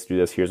proper ways to do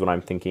this. Here's what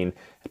I'm thinking.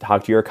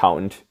 Talk to your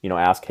accountant.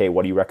 Ask, hey,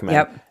 what do you recommend?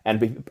 Yep.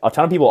 And a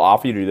ton of people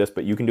offer you to do this,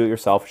 but you can do it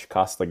yourself. It should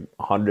cost like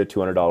 $100 to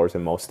 $200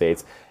 in most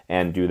states,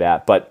 and do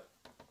that. But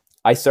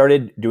I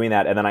started doing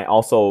that, and then I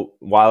also,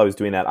 while I was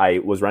doing that, I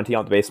was renting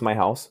out the base of my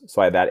house,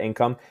 so I had that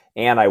income,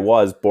 and I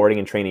was boarding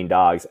and training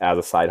dogs as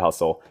a side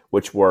hustle,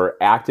 which were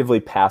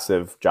actively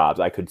passive jobs.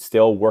 I could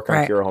still work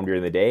on Cura Home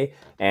during the day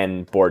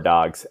and board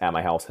dogs at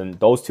my house, and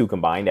those two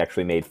combined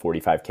actually made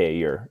 $45K a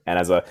year. And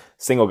as a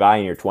single guy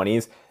in your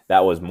 20s,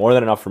 that was more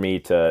than enough for me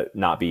to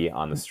not be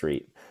on the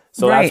street.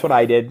 So that's what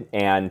I did,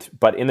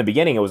 but in the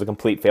beginning, it was a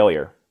complete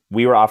failure.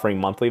 We were offering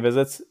monthly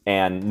visits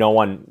and no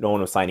one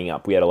was signing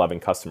up. We had 11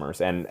 customers.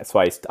 And so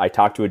I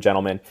talked to a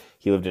gentleman.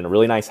 He lived in a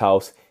really nice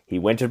house. He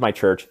went to my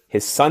church.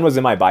 His son was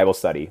in my Bible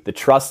study. The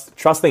trust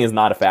thing is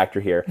not a factor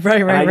here.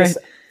 Right.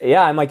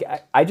 Yeah, I'm like,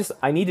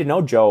 I need to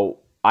know, Joe,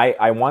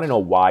 I want to know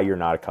why you're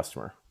not a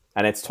customer.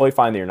 And it's totally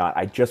fine that you're not.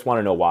 I just want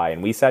to know why.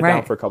 And we sat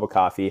down for a cup of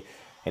coffee,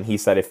 and he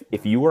said,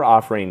 if you were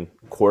offering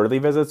quarterly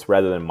visits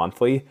rather than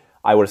monthly,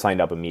 I would have signed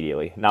up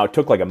immediately. Now, it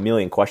took like 1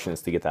 million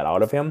questions to get that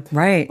out of him.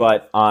 Right.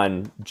 But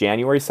on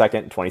January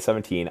 2nd,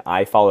 2017,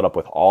 I followed up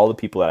with all the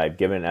people that I'd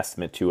given an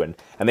estimate to. And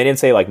they didn't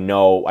say like,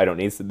 no, I don't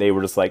need to. They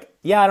were just like,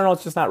 yeah, I don't know.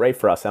 It's just not right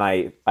for us. And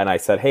I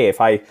said, hey,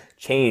 if I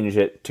change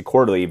it to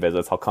quarterly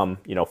visits, I'll come,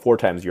 4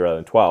 times a year rather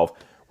than 12.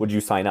 Would you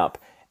sign up?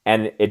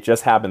 And it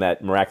just happened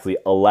that miraculously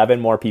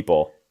 11 more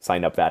people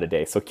signed up that a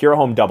day. So Cura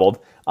Home doubled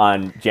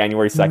on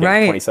January 2nd,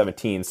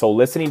 2017. So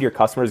listening to your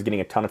customers,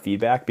 getting a ton of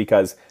feedback,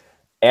 because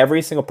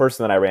every single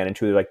person that I ran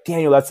into, they're like,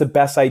 Daniel, that's the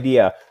best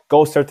idea.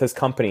 Go start this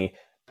company.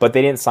 But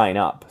they didn't sign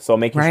up. So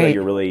making sure that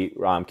you're really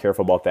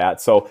careful about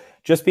that. So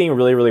just being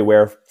really, really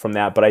aware from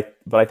that. But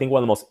I think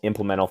one of the most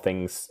implemental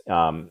things,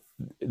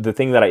 the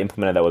thing that I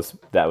implemented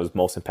that was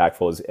most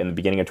impactful is in the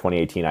beginning of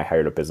 2018, I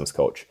hired a business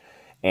coach.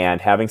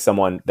 And having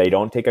someone, they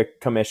don't take a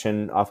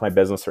commission off my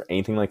business or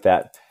anything like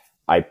that.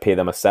 I pay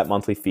them a set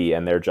monthly fee,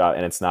 and their job,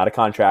 and it's not a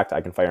contract. I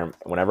can fire them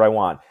whenever I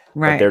want.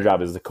 But their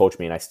job is to coach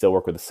me, and I still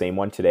work with the same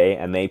one today,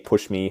 and they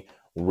push me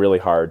really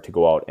hard to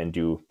go out and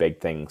do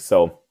big things.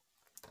 So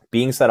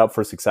being set up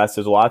for success,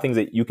 there's a lot of things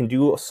that you can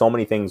do, so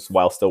many things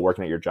while still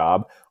working at your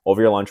job,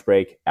 over your lunch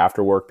break,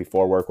 after work,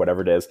 before work,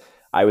 whatever it is.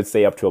 I would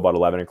stay up to about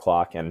 11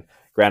 o'clock. And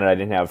granted, I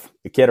didn't have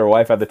a kid or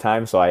wife at the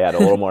time, so I had a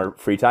little more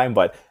free time.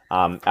 But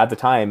at the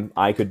time,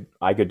 I could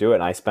do it.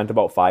 And I spent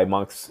about 5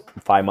 months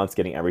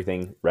getting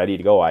everything ready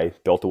to go. I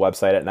built a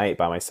website at night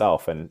by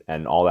myself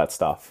and all that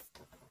stuff.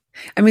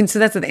 I mean, so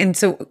that's it. And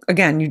so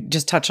again, you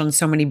just touched on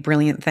so many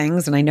brilliant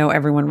things. And I know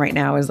everyone right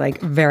now is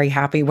like very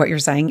happy what you're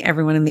saying.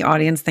 Everyone in the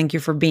audience, thank you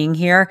for being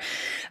here.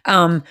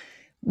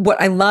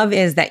 What I love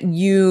is that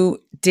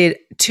you did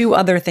 2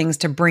 other things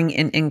to bring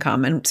in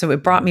income. And so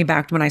it brought me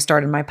back to when I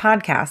started my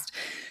podcast.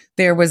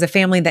 There was a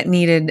family that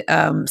needed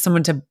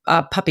someone to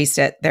puppy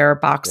sit their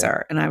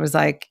boxer. And I was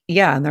like,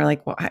 yeah. And they're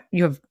like, well,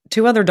 you have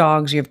 2 other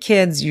dogs, you have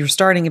kids, you're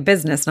starting a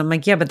business. And I'm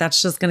like, yeah, but that's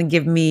just going to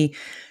give me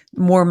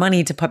more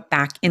money to put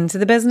back into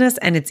the business.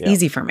 And it's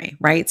easy for me,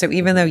 right? So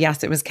even though,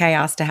 yes, it was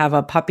chaos to have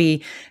a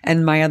puppy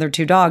and my other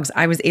 2 dogs,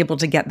 I was able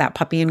to get that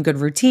puppy in good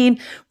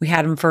routine. We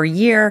had him for a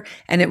year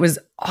and it was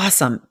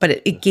awesome.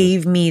 But it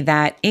gave me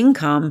that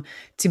income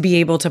to be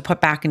able to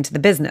put back into the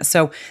business.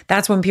 So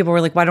that's when people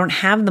were like, well, I don't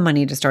have the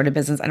money to start a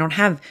business.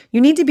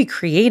 You need to be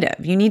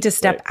creative. You need to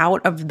step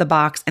out of the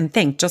box and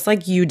think, just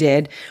like you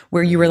did,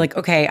 where you were like,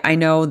 okay, I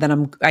know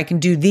that I can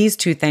do these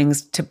 2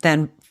 things to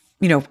then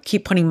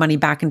keep putting money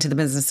back into the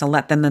business to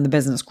let them and the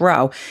business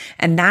grow.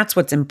 And that's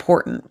what's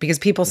important, because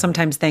people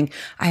sometimes think,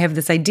 I have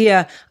this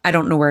idea, I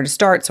don't know where to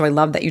start. So I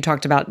love that you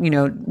talked about,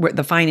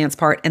 the finance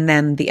part and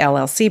then the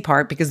LLC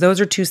part, because those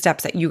are 2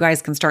 steps that you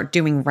guys can start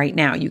doing right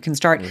now. You can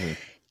start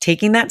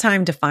taking that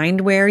time to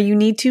find where you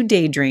need to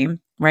daydream,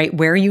 right?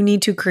 Where you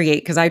need to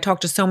create. Because I talk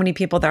to so many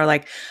people that are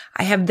like,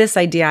 I have this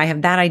idea, I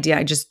have that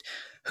idea.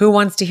 Who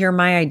wants to hear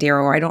my idea?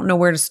 Or I don't know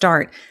where to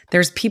start.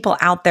 There's people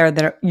out there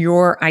that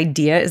your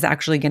idea is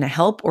actually going to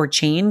help or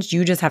change.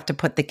 You just have to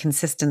put the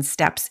consistent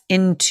steps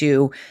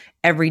into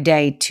every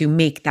day to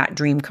make that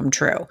dream come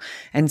true.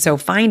 And so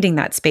finding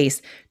that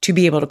space to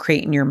be able to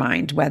create in your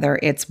mind, whether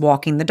it's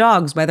walking the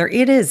dogs, whether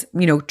it is,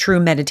 true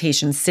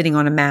meditation, sitting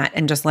on a mat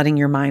and just letting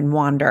your mind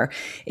wander,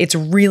 it's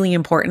really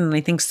important. And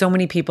I think so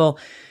many people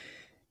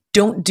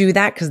don't do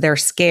that because they're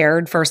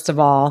scared, first of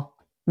all,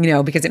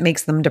 because it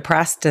makes them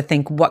depressed to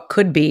think what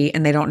could be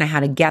and they don't know how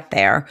to get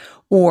there,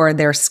 or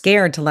they're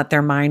scared to let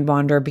their mind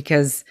wander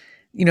because,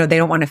 they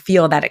don't want to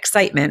feel that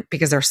excitement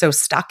because they're so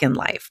stuck in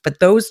life. But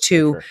those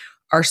two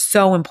are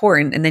so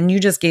important. And then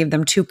you just gave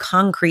them two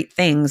concrete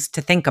things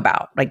to think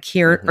about. Like,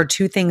 here are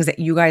two things that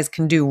you guys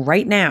can do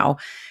right now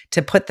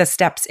to put the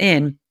steps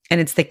in. And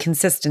it's the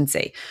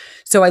consistency.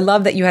 So I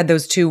love that you had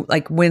those two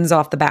like wins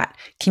off the bat.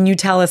 Can you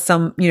tell us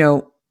some,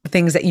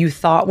 things that you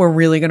thought were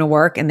really going to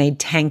work and they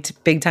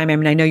tanked big time? I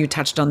mean, I know you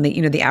touched on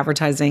the, the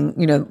advertising,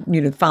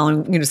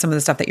 following, some of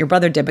the stuff that your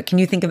brother did, but can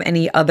you think of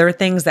any other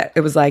things that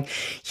it was like,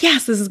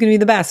 yes, this is going to be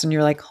the best? And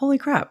you're like, holy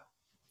crap.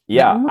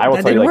 Yeah. I will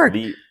tell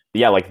you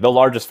like the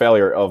largest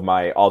failure of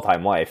my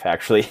all-time life,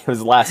 actually,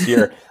 was last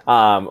year.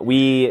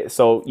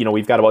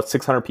 We've got about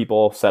 600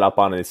 people set up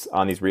on these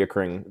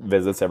reoccurring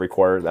visits every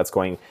quarter. That's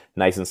going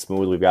nice and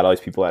smooth. We've got all these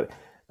people that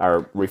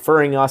are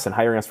referring us and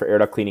hiring us for air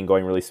duct cleaning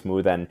going really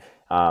smooth. And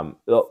a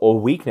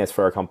weakness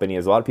for our company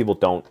is a lot of people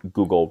don't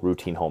Google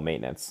routine home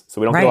maintenance.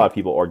 So we don't get a lot of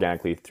people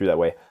organically through that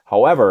way.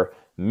 However,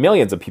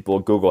 millions of people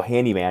Google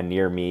handyman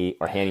near me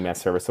or handyman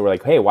service. So we're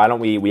like, hey, why don't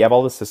we have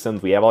all the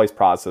systems, we have all these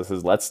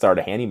processes, let's start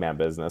a handyman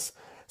business.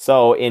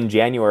 So in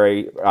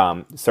January,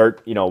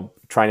 start,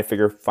 trying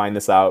to find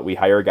this out. We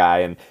hire a guy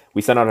and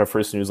we sent out our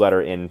first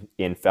newsletter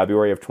in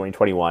February of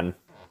 2021.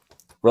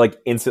 We're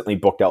like instantly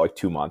booked out like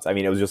 2 months. I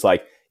mean, it was just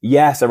like,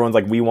 yes, everyone's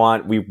like, we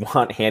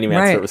want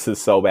handyman services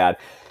so bad.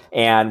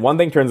 And one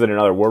thing turns into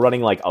another. We're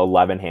running like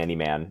 11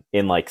 handyman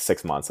in like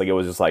 6 months. Like, it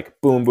was just like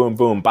boom, boom,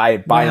 boom,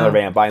 buy another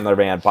van,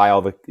 buy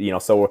all the,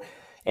 so,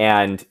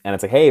 and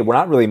it's like, hey, we're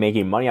not really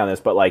making money on this,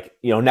 but like,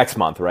 next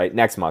month, right?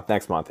 Next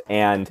month.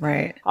 And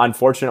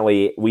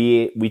unfortunately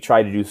we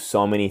tried to do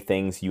so many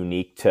things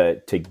unique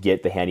to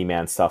get the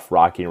handyman stuff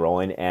rocking and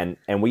rolling. And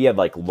we had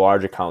like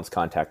large accounts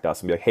contact us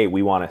and be like, hey,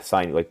 we want to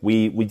sign you. Like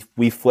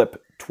we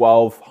flip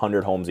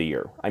 1,200 homes a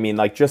year. I mean,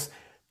 like, just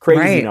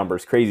crazy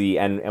numbers, crazy.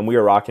 And we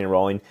were rocking and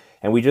rolling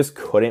and we just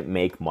couldn't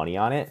make money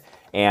on it.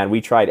 And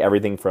we tried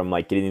everything from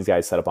like getting these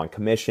guys set up on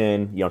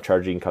commission,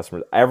 charging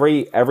customers,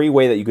 every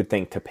way that you could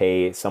think to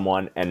pay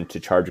someone and to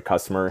charge a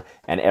customer,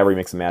 and every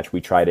mix and match, we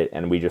tried it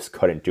and we just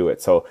couldn't do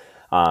it. So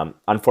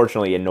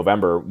unfortunately in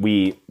November,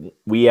 we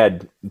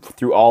had,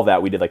 through all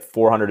that, we did like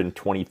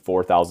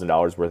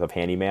 $424,000 worth of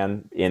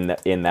handyman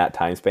in that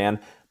time span.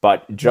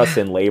 But just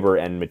in labor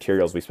and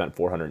materials, we spent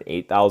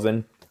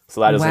 $408,000.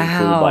 So that doesn't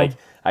include like,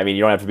 I mean,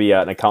 you don't have to be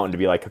an accountant to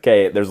be like,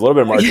 okay, there's a little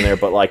bit of margin there,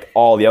 but like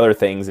all the other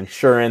things,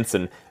 insurance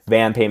and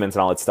van payments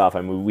and all that stuff,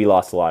 I mean, we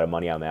lost a lot of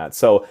money on that.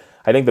 So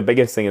I think the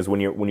biggest thing is when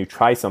you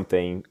try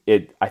something,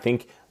 I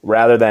think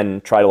rather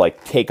than try to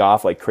like take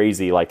off like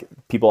crazy, like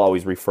people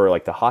always refer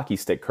like the hockey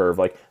stick curve,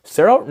 like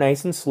start out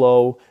nice and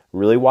slow,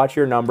 really watch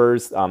your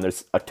numbers.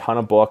 There's a ton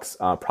of books.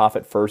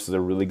 Profit First is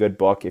a really good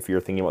book if you're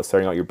thinking about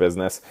starting out your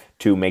business,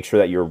 to make sure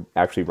that you're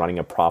actually running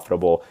a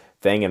profitable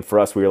thing. And for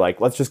us, we were like,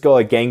 let's just go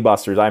like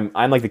gangbusters.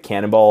 I'm like the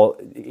cannonball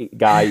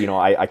guy.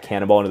 I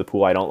cannonball into the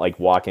pool. I don't like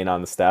walk in on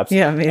the steps.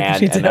 Yeah, maybe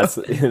and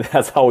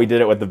that's how we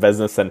did it with the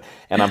business. And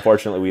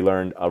unfortunately, we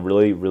learned a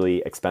really,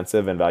 really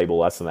expensive and valuable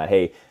lesson that,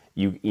 hey,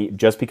 you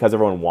just because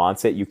everyone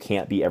wants it, you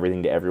can't be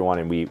everything to everyone,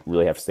 and we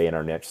really have to stay in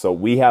our niche. So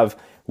we have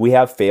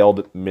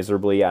failed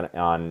miserably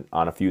on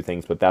a few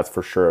things, but that's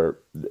for sure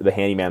the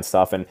handyman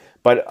stuff.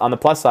 But on the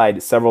plus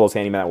side, several of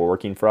those handymen that were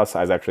working for us,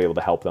 I was actually able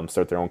to help them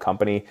start their own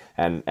company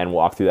and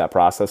walk through that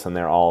process, and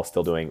they're all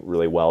still doing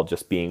really well,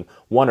 just being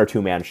 1 or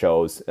 2 man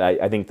shows.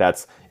 I think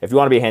that's, if you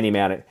want to be a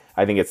handyman,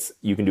 I think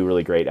you can do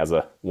really great as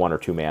a 1 or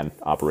 2 man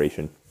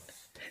operation.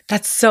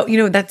 That's so,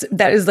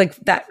 that is like,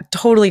 that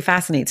totally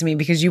fascinates me,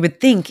 because you would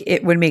think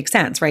it would make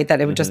sense, right?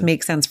 That it would just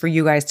make sense for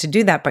you guys to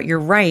do that. But you're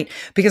right,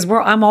 because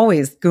I'm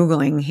always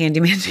Googling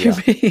handyman to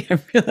me. I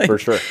feel like, for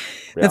sure.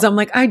 Yeah. And so I'm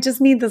like, I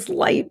just need this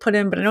light put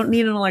in, but I don't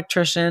need an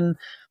electrician.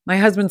 My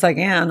husband's like,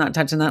 yeah, I'm not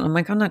touching that. I'm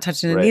like, I'm not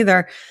touching it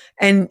either.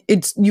 And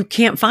you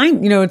can't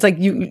find, it's like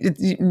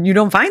you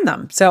don't find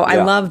them. So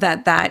I love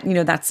that,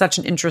 that's such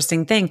an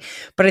interesting thing.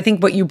 But I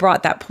think what you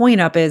brought that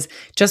point up is,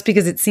 just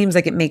because it seems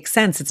like it makes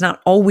sense, it's not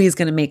always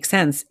going to make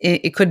sense.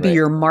 It could be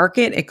your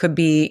market. It could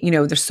be,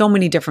 there's so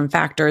many different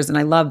factors. And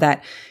I love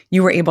that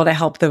you were able to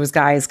help those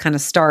guys kind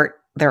of start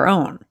their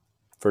own.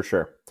 For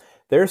sure.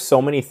 There's so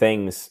many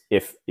things,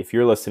 if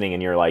you're listening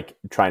and you're like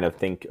trying to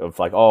think of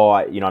like, oh,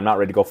 I'm not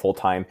ready to go full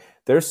time.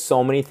 There's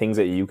so many things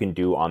that you can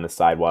do on the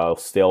side while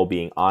still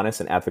being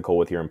honest and ethical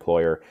with your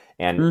employer.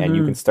 And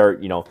you can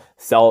start,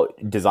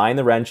 design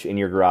the wrench in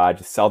your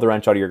garage, sell the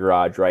wrench out of your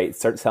garage, right?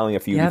 Start selling a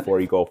few before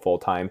you go full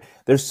time.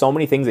 There's so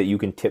many things that you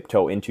can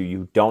tiptoe into.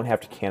 You don't have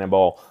to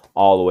cannonball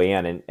all the way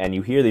in. And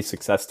you hear these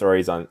success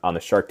stories on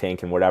the Shark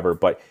Tank and whatever,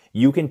 but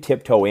you can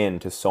tiptoe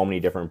into so many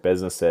different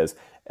businesses.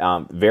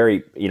 And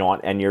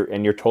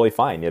you're totally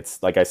fine.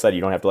 It's like I said,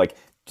 you don't have to like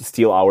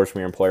steal hours from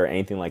your employer,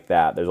 anything like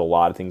that. There's a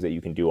lot of things that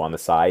you can do on the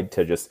side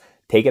to just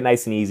take it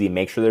nice and easy,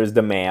 make sure there's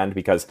demand,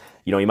 because,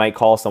 you know, you might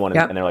call someone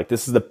and they're like,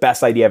 this is the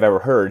best idea I've ever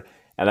heard.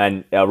 And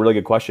then a really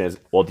good question is,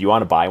 well, do you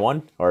want to buy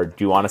one or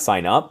do you want to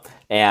sign up?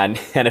 And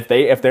if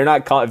they're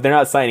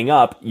not signing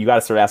up, you got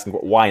to start asking,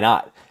 why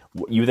not?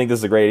 You think this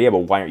is a great idea, but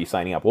why aren't you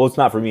signing up? Well, it's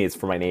not for me, it's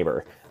for my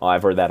neighbor. Well,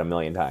 I've heard that a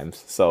million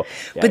times. So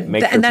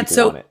make sure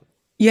people want it.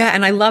 Yeah.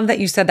 And I love that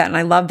you said that. And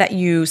I love that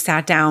you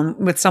sat down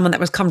with someone that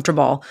was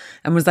comfortable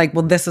and was like,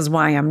 well, this is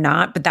why I'm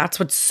not. But that's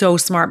what's so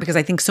smart, because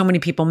I think so many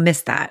people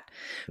miss that,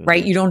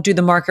 right? You don't do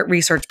the market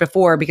research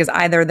before because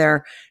either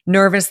they're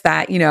nervous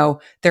that, you know,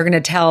 they're going to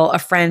tell a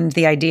friend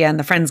the idea and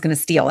the friend's going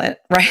to steal it,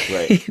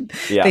 right?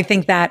 Yeah. They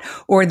think that,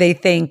 or they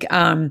think,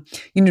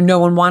 you know, no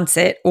one wants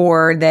it,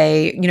 or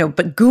they, you know,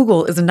 but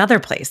Google is another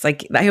place.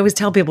 Like I always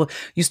tell people,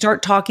 you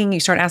start talking, you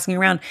start asking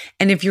around.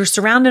 And if you're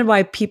surrounded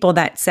by people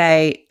that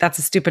say that's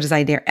the stupidest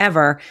idea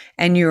ever,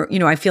 and you're, you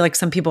know, I feel like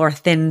some people are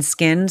thin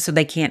skinned, so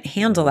they can't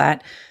handle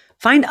that.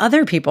 Find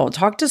other people,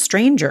 talk to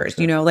strangers,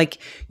 you know, like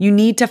you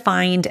need to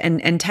find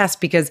and test,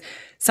 because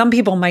some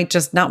people might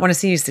just not want to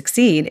see you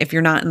succeed if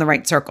you're not in the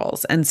right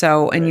circles. And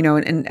so, and, you know,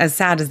 and as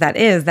sad as that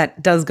is,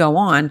 that does go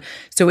on.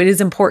 So it is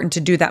important to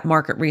do that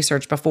market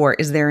research before.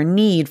 Is there a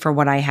need for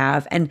what I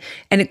have? And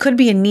it could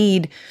be a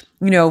need,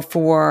 you know,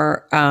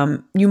 for,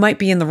 you might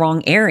be in the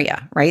wrong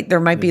area, right?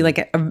 There might be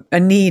like a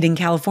need in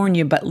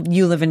California, but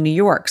you live in New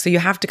York. So you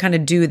have to kind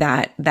of do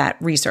that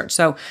research.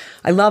 So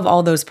I love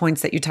all those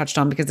points that you touched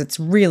on, because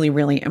it's really,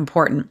 really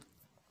important.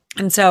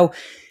 And so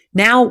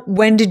now,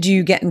 when did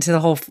you get into the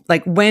whole,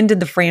 like, when did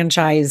the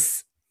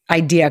franchise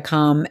idea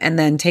come? And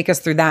then take us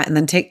through that, and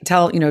then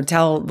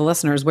tell the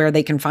listeners where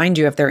they can find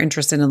you if they're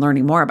interested in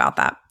learning more about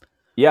that.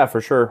 Yeah,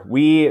 for sure.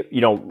 We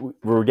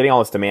were getting all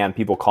this demand,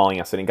 people calling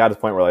us, and it got to the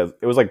point where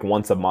it was like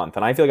once a month.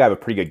 And I feel like I have a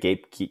pretty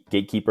good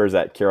gatekeepers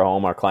at Kira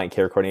Home. Our client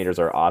care coordinators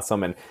are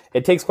awesome. And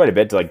it takes quite a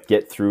bit to like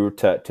get through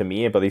to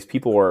me. But these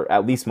people were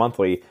at least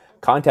monthly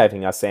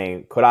contacting us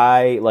saying, could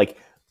I like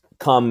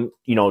come,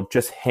 you know,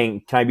 just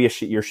hang, can I be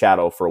your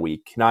shadow for a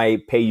week? Can I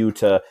pay you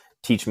to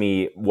teach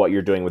me what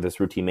you're doing with this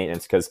routine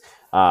maintenance? Because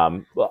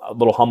a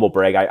little humble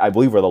brag, I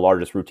believe we're the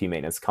largest routine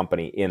maintenance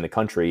company in the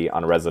country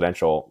on a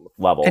residential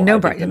level. And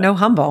no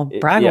humble,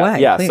 brag away.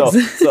 Yeah,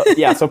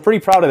 please. so pretty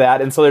proud of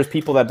that. And so there's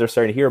people that they're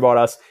starting to hear about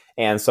us.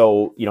 And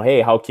so, you know,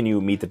 hey, how can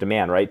you meet the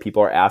demand, right?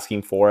 People are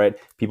asking for it.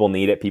 People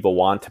need it. People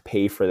want to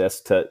pay for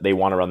this. They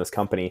want to run this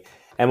company.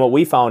 And what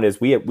we found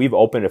is we've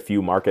opened a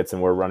few markets,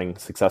 and we're running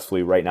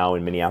successfully right now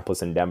in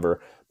Minneapolis and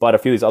Denver. But a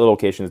few of these other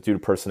locations, due to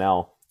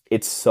personnel,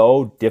 it's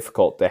so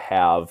difficult to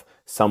have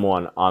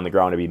someone on the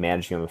ground to be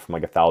managing them from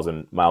like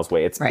 1,000 miles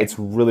away. It's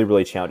really,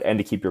 really challenging, and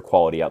to keep your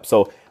quality up.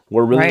 So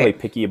we're really, really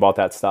picky about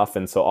that stuff.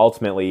 And so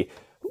ultimately,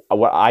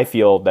 what I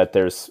feel that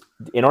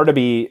in order to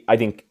be, I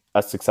think,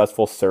 a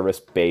successful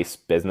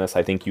service-based business,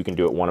 I think you can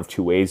do it one of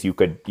two ways. You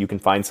can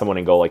find someone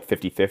and go like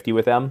 50-50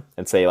 with them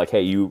and say like,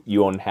 hey, you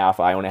own half,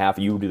 I own half,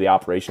 you do the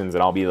operations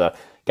and I'll be the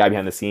guy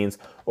behind the scenes,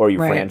 or you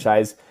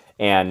franchise.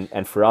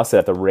 And for us,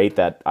 at the rate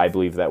that I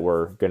believe that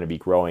we're going to be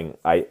growing,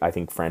 I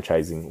think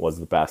franchising was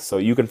the best. So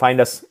you can find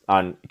us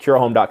on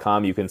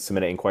KiraHome.com. You can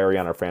submit an inquiry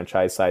on our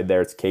franchise side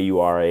there. It's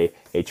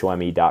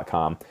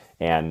KURAHOME.com.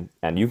 And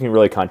you can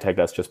really contact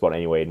us just about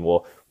any way, and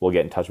we'll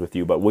get in touch with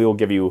you. But we will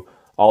give you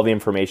all the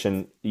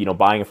information. You know,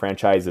 buying a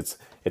franchise,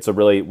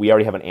 we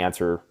already have an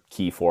answer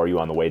key for you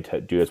on the way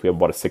to do this. We have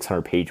about a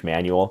 600-page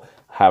manual,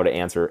 how to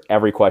answer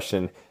every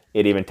question.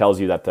 It even tells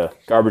you that the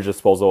garbage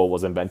disposal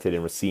was invented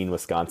in Racine,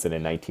 Wisconsin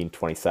in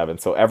 1927.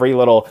 So every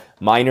little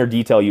minor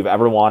detail you've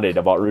ever wanted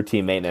about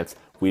routine maintenance,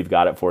 we've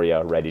got it for you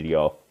ready to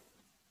go.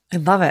 I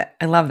love it.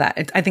 I love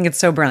that. I think it's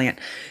so brilliant.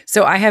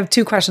 So I have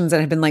two questions that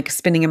have been like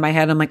spinning in my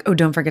head. I'm like, oh,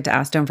 don't forget to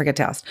ask.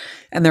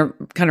 And they're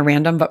kind of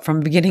random, but from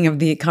the beginning of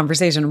the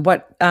conversation,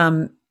 what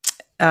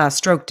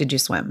stroke did you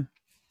swim?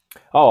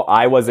 Oh,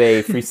 I was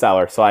a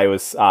freestyler. So I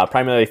was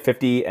primarily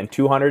 50 and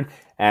 200,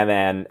 and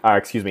then,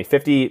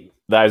 50.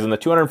 I was in the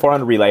 200 and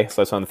 400 relay, so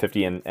I was on the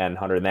 50 and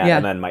 100 in that. Yeah.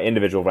 And then my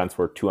individual events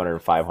were 200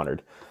 and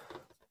 500.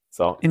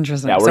 So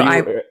interesting. Yeah, so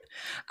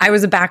I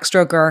was a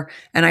backstroker,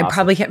 and I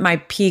probably hit my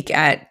peak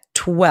at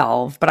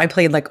 12, but I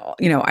played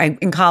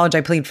in college,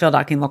 I played field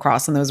hockey and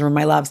lacrosse, and those were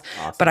my loves.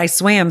 Awesome. But I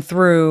swam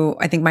through,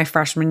 I think, my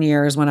freshman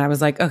years when I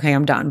was like, okay,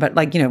 I'm done. But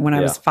when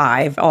I was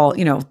 5,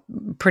 we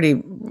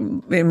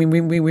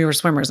were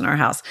swimmers in our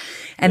house.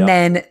 And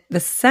then the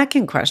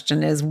second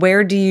question is,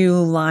 where do you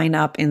line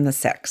up in the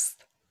six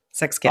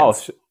kids? Oh,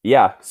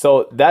 yeah.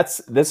 So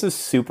this is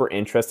super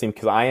interesting,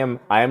 because I am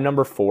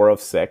number 4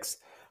 of 6.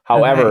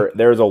 However,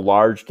 there's a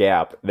large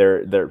gap.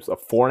 There's a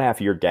 4.5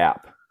 year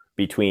gap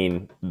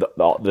between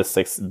the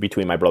 6,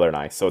 between my brother and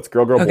I. So it's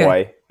girl,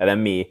 boy, and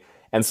then me.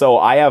 And so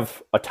I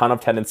have a ton of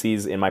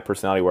tendencies in my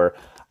personality where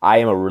I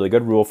am a really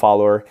good rule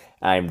follower.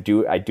 I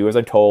do as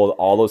I'm told,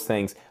 all those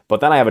things. But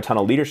then I have a ton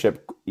of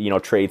leadership,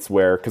 traits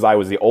because I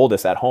was the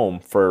oldest at home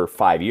for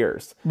 5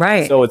 years.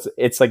 Right. So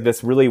it's like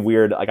this really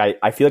weird, like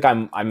I feel like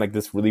I'm like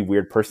this really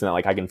weird person that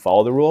like I can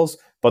follow the rules,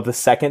 But the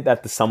second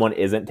that someone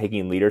isn't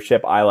taking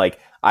leadership,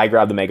 I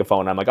grab the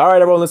megaphone and I'm like, all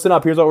right, everyone, listen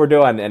up. Here's what we're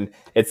doing. And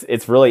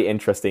it's really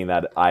interesting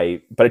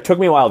but it took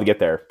me a while to get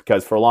there,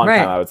 because for a long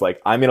time I was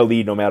like, I'm going to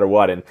lead no matter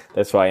what. And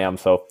that's who I am.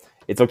 So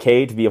it's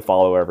okay to be a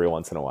follower every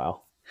once in a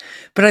while.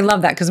 But I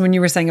love that, because when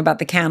you were saying about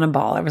the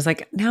cannonball, I was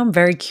like, now I'm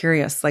very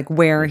curious, like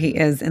where he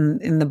is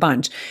in the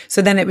bunch.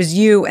 So then it was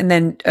you and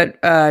then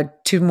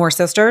 2 more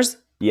sisters?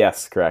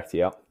 Yes, correct.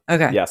 Yeah.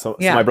 Okay. Yeah. So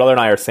my brother and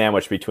I are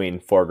sandwiched between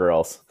 4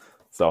 girls.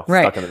 So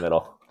stuck in the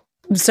middle.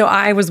 So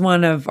I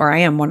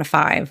am one of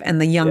 5,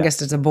 and the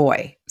youngest is a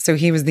boy. So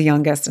he was the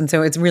youngest. And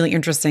so it's really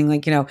interesting,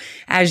 like,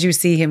 as you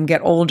see him get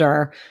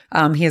older,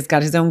 he has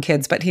got his own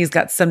kids, but he's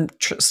got some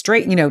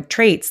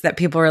traits that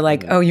people are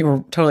like, oh, you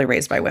were totally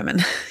raised by women.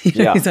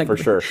 Yeah, he's like, for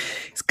sure.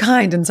 He's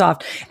kind and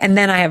soft. And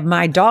then I have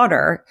my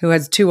daughter, who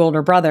has 2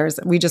 older brothers.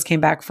 We just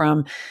came back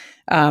from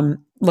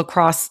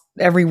lacrosse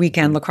every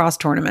weekend, lacrosse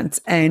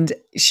tournaments. And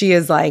she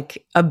is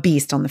like a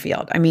beast on the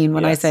field. I mean,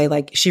 when I say,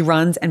 like, she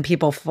runs and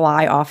people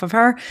fly off of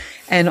her,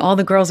 and all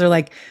the girls are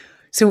like,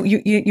 so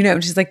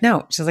and she's like,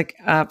 no, she's like,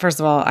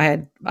 first of all,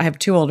 I have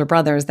 2 older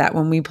brothers that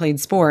when we played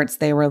sports,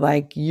 they were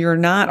like, you're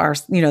not our,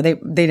 they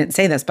didn't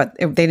say this, but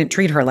they didn't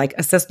treat her like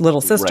a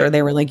little sister. Right.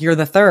 They were like, you're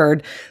the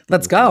third,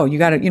 let's go. You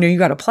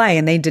gotta play.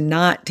 And they did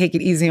not take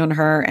it easy on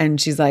her. And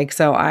she's like,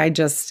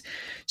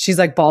 she's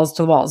like balls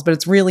to the walls, but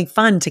it's really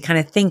fun to kind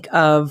of think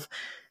of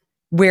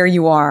where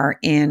you are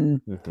in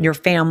your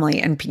family.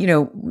 And,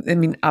 I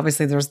mean,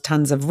 obviously there's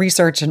tons of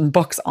research and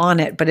books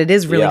on it, but it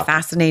is really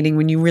fascinating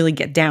when you really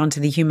get down to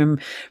the human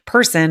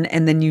person,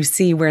 and then you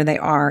see where they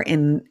are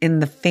in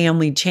the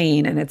family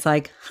chain. And it's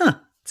like,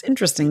 it's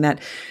interesting that,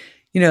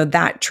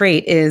 that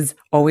trait is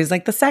always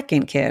like the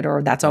second kid,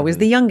 or that's always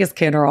the youngest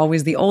kid, or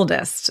always the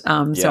oldest.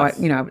 So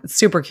I,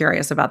 super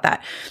curious about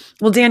that.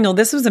 Well, Daniel,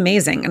 this was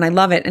amazing and I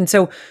love it. And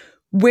so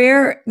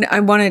where I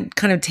want to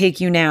kind of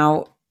take you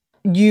now,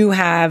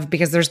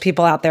 because there's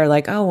people out there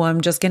like, oh, well, I'm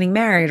just getting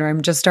married, or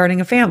I'm just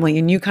starting a family.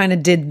 And you kind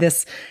of did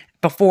this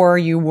before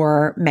you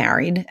were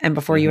married and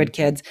before you had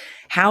kids.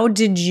 How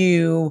did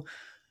you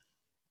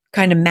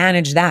kind of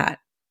manage that,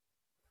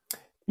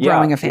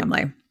 growing a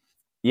family?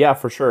 Yeah,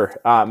 for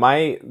sure.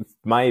 My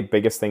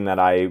biggest thing that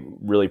I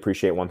really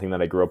appreciate, one thing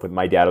that I grew up with,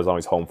 my dad was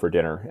always home for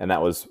dinner, and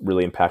that was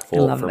really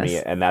impactful for me.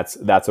 And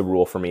that's a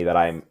rule for me, that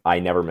I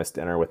never miss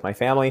dinner with my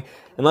family,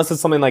 unless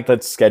it's something like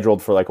that's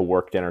scheduled for like a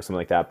work dinner or something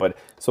like that. But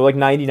so like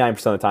 99%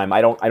 of the time,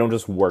 I don't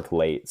just work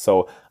late,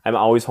 so I'm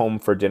always home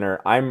for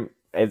dinner. I'm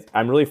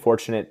really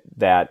fortunate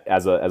that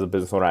as a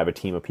business owner, I have a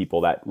team of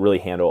people that really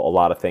handle a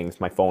lot of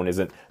things. My phone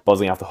isn't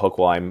buzzing off the hook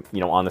while I'm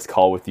on this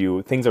call with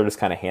you. Things are just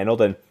kind of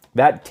handled, and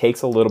that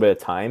takes a little bit of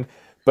time,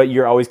 but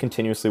you're always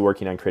continuously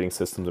working on creating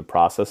systems and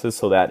processes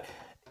so that,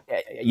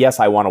 yes,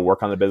 I want to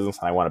work on the business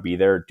and I want to be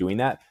there doing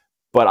that,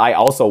 but I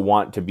also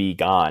want to be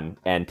gone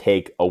and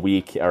take a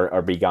week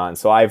or be gone.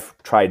 So I've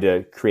tried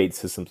to create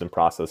systems and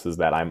processes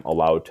that I'm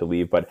allowed to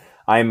leave, but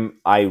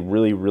I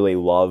really, really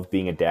love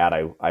being a dad.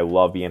 I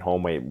love being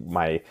home.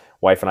 My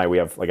wife and I, we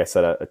have, like I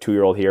said, a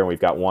 2-year-old here, and we've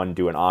got one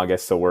due in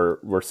August. So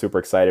we're super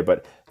excited.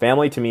 But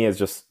family to me is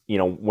just,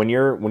 when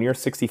you're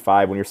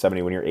 65, when you're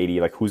 70, when you're 80,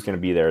 like, who's going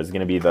to be there? Is it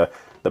going to be the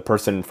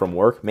person from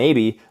work?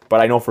 Maybe, but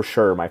I know for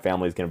sure my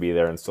family is going to be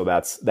there. And so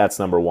that's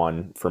number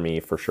one for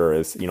me, for sure,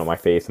 is, my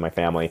faith and my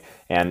family,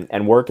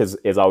 and work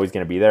is always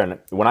going to be there. And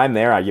when I'm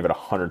there, I give it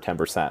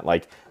 110%.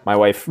 Like, my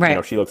wife,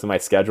 she looks at my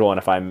schedule, and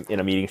if I'm in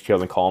a meeting, she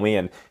doesn't call me,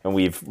 and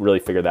we've really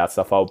figured that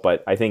stuff out.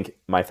 But I think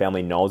my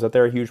family knows that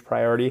they're a huge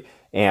priority.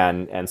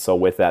 And so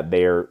with that,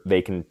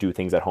 they can do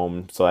things at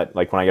home, so that,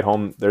 like, when I get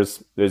home,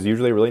 there's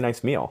usually a really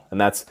nice meal, and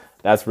that's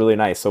really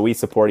nice. So we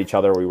support each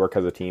other. We work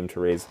as a team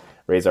to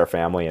raise our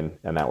family, and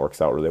that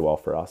works out really well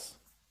for us.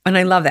 And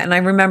I love that. And I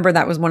remember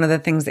that was one of the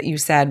things that you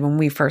said when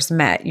we first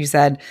met. You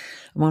said,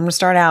 I'm going to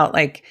start out,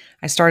 like,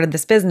 I started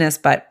this business,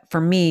 but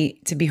for me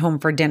to be home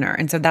for dinner.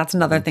 And so that's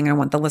another thing I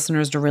want the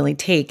listeners to really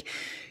take.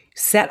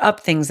 Set up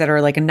things that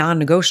are like a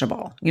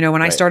non-negotiable.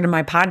 When I started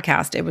my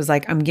podcast, it was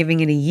like, I'm giving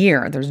it a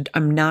year.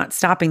 I'm not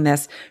stopping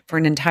this for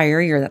an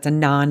entire year. That's a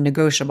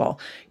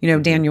non-negotiable.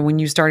 Daniel, when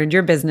you started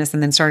your business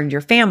and then started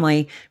your family,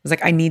 it was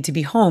like, I need to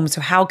be home.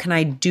 So how can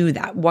I do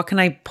that? What can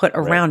I put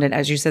around it?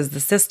 As you says, the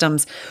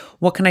systems,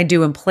 what can I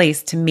do in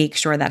place to make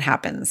sure that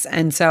happens?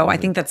 And so I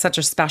think that's such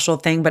a special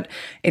thing, but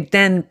it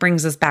then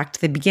brings us back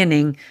to the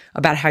beginning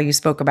about how you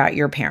spoke about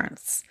your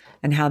parents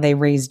and how they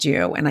raised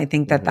you. And I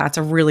think that that's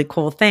a really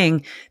cool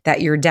thing,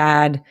 that your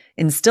dad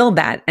instilled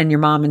that and your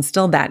mom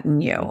instilled that in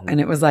you. And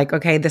it was like,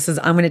 okay,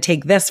 I'm going to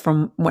take this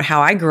from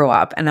how I grew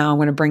up, and now I'm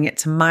going to bring it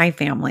to my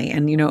family.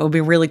 And, it'll be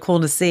really cool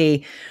to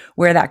see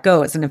where that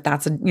goes. And if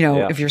that's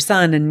if your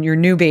son and your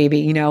new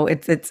baby,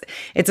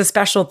 it's a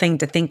special thing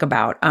to think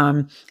about.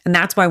 And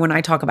that's why when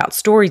I talk about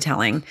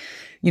storytelling,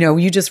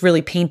 you just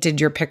really painted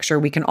your picture.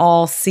 We can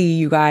all see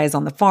you guys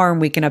on the farm,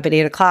 waking up at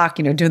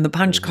 8:00, doing the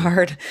punch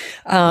card.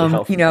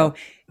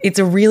 It's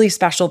a really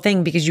special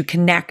thing because you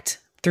connect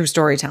through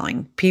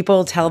storytelling.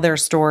 People tell their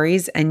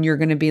stories and you're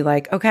going to be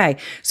like, okay,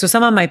 so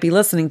someone might be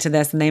listening to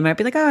this and they might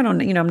be like, oh, I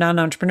don't, I'm not an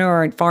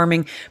entrepreneur at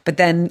farming, but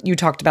then you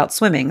talked about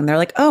swimming and they're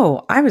like,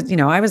 oh, I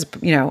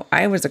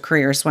was a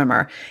career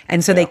swimmer.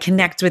 And so they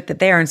connect with it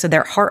there. And so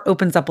their heart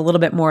opens up a little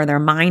bit more, their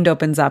mind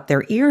opens up,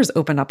 their ears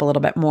open up a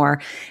little bit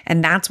more.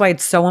 And that's why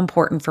it's so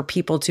important for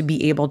people to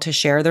be able to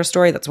share their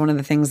story. That's one of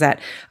the things that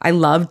I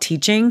love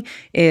teaching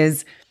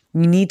is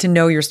you need to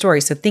know your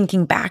story. So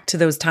thinking back to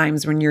those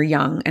times when you're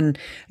young, and,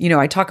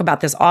 I talk about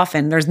this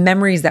often, there's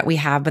memories that we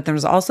have, but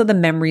there's also the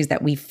memories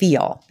that we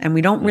feel. And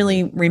we don't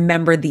really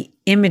remember the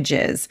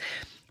images,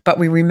 but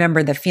we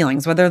remember the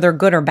feelings, whether they're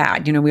good or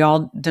bad. We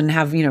all didn't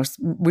have,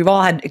 we've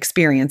all had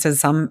experiences,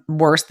 some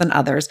worse than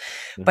others,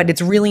 but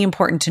it's really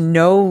important to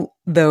know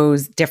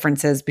those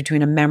differences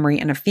between a memory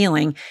and a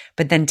feeling,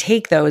 but then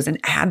take those and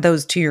add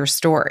those to your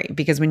story.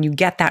 Because when you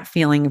get that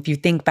feeling, if you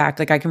think back,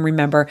 like I can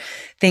remember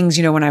things,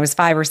 when I was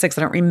 5 or 6,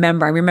 I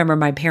remember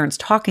my parents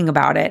talking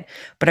about it,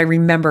 but I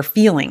remember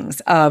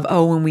feelings of,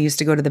 when we used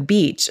to go to the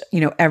beach,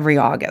 every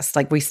August,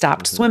 like we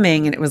stopped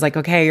swimming and it was like,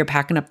 okay, you're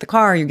packing up the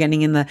car, you're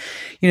getting in the,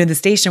 the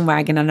station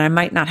wagon. And I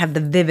might not have the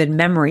vivid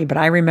memory, but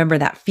I remember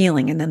that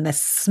feeling. And then the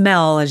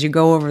smell as you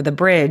go over the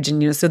bridge.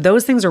 And, so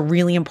those things are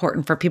really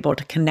important for people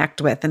to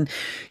connect with. And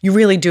you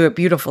really do it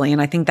beautifully.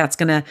 And I think that's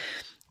going to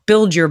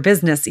build your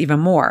business even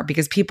more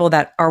because people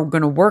that are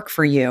going to work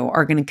for you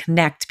are going to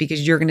connect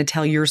because you're going to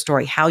tell your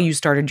story, how you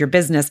started your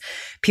business.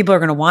 People are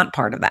going to want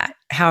part of that.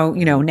 How,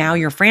 now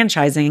you're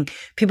franchising,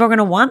 people are going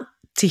to want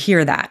to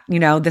hear that,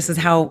 this is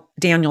how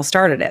Daniel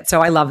started it.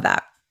 So I love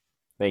that.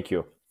 Thank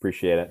you.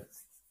 Appreciate it.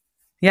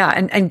 Yeah.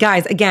 And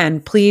guys, again,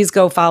 please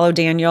go follow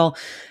Daniel.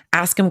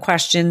 Ask him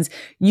questions.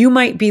 You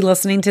might be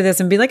listening to this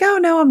and be like, oh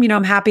no,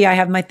 I'm happy. I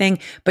have my thing.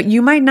 But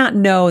you might not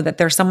know that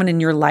there's someone in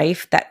your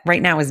life that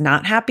right now is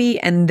not happy.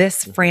 And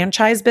this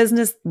franchise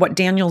business, what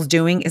Daniel's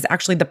doing is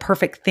actually the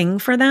perfect thing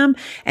for them.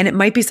 And it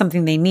might be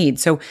something they need.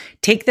 So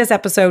take this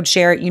episode,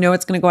 share it.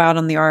 It's going to go out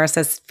on the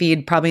RSS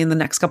feed probably in the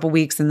next couple of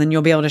weeks, and then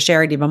you'll be able to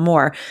share it even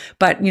more.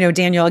 But,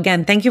 Daniel,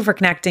 again, thank you for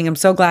connecting. I'm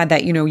so glad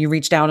that, you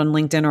reached out on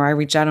LinkedIn, or I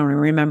reached out. I don't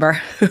remember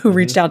who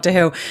reached out to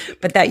who,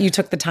 but that you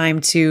took the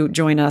time to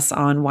join us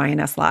on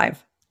YNS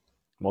Live.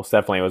 Most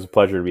definitely. It was a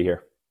pleasure to be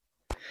here.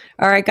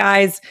 All right,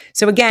 guys.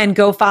 So again,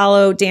 go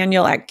follow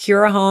Daniel at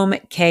Kura Home,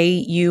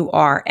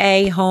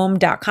 KURA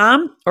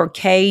home.com, or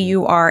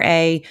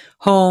KURA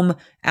home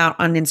out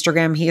on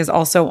Instagram. He is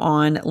also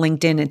on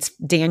LinkedIn. It's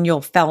Daniel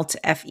Felt,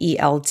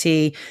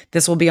 FELT.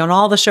 This will be on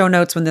all the show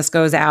notes when this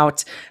goes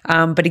out.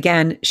 But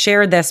again,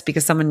 share this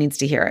because someone needs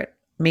to hear it.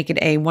 Make it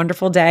a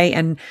wonderful day.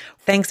 And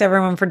thanks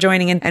everyone for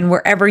joining in. And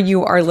wherever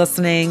you are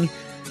listening,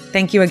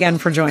 thank you again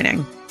for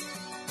joining.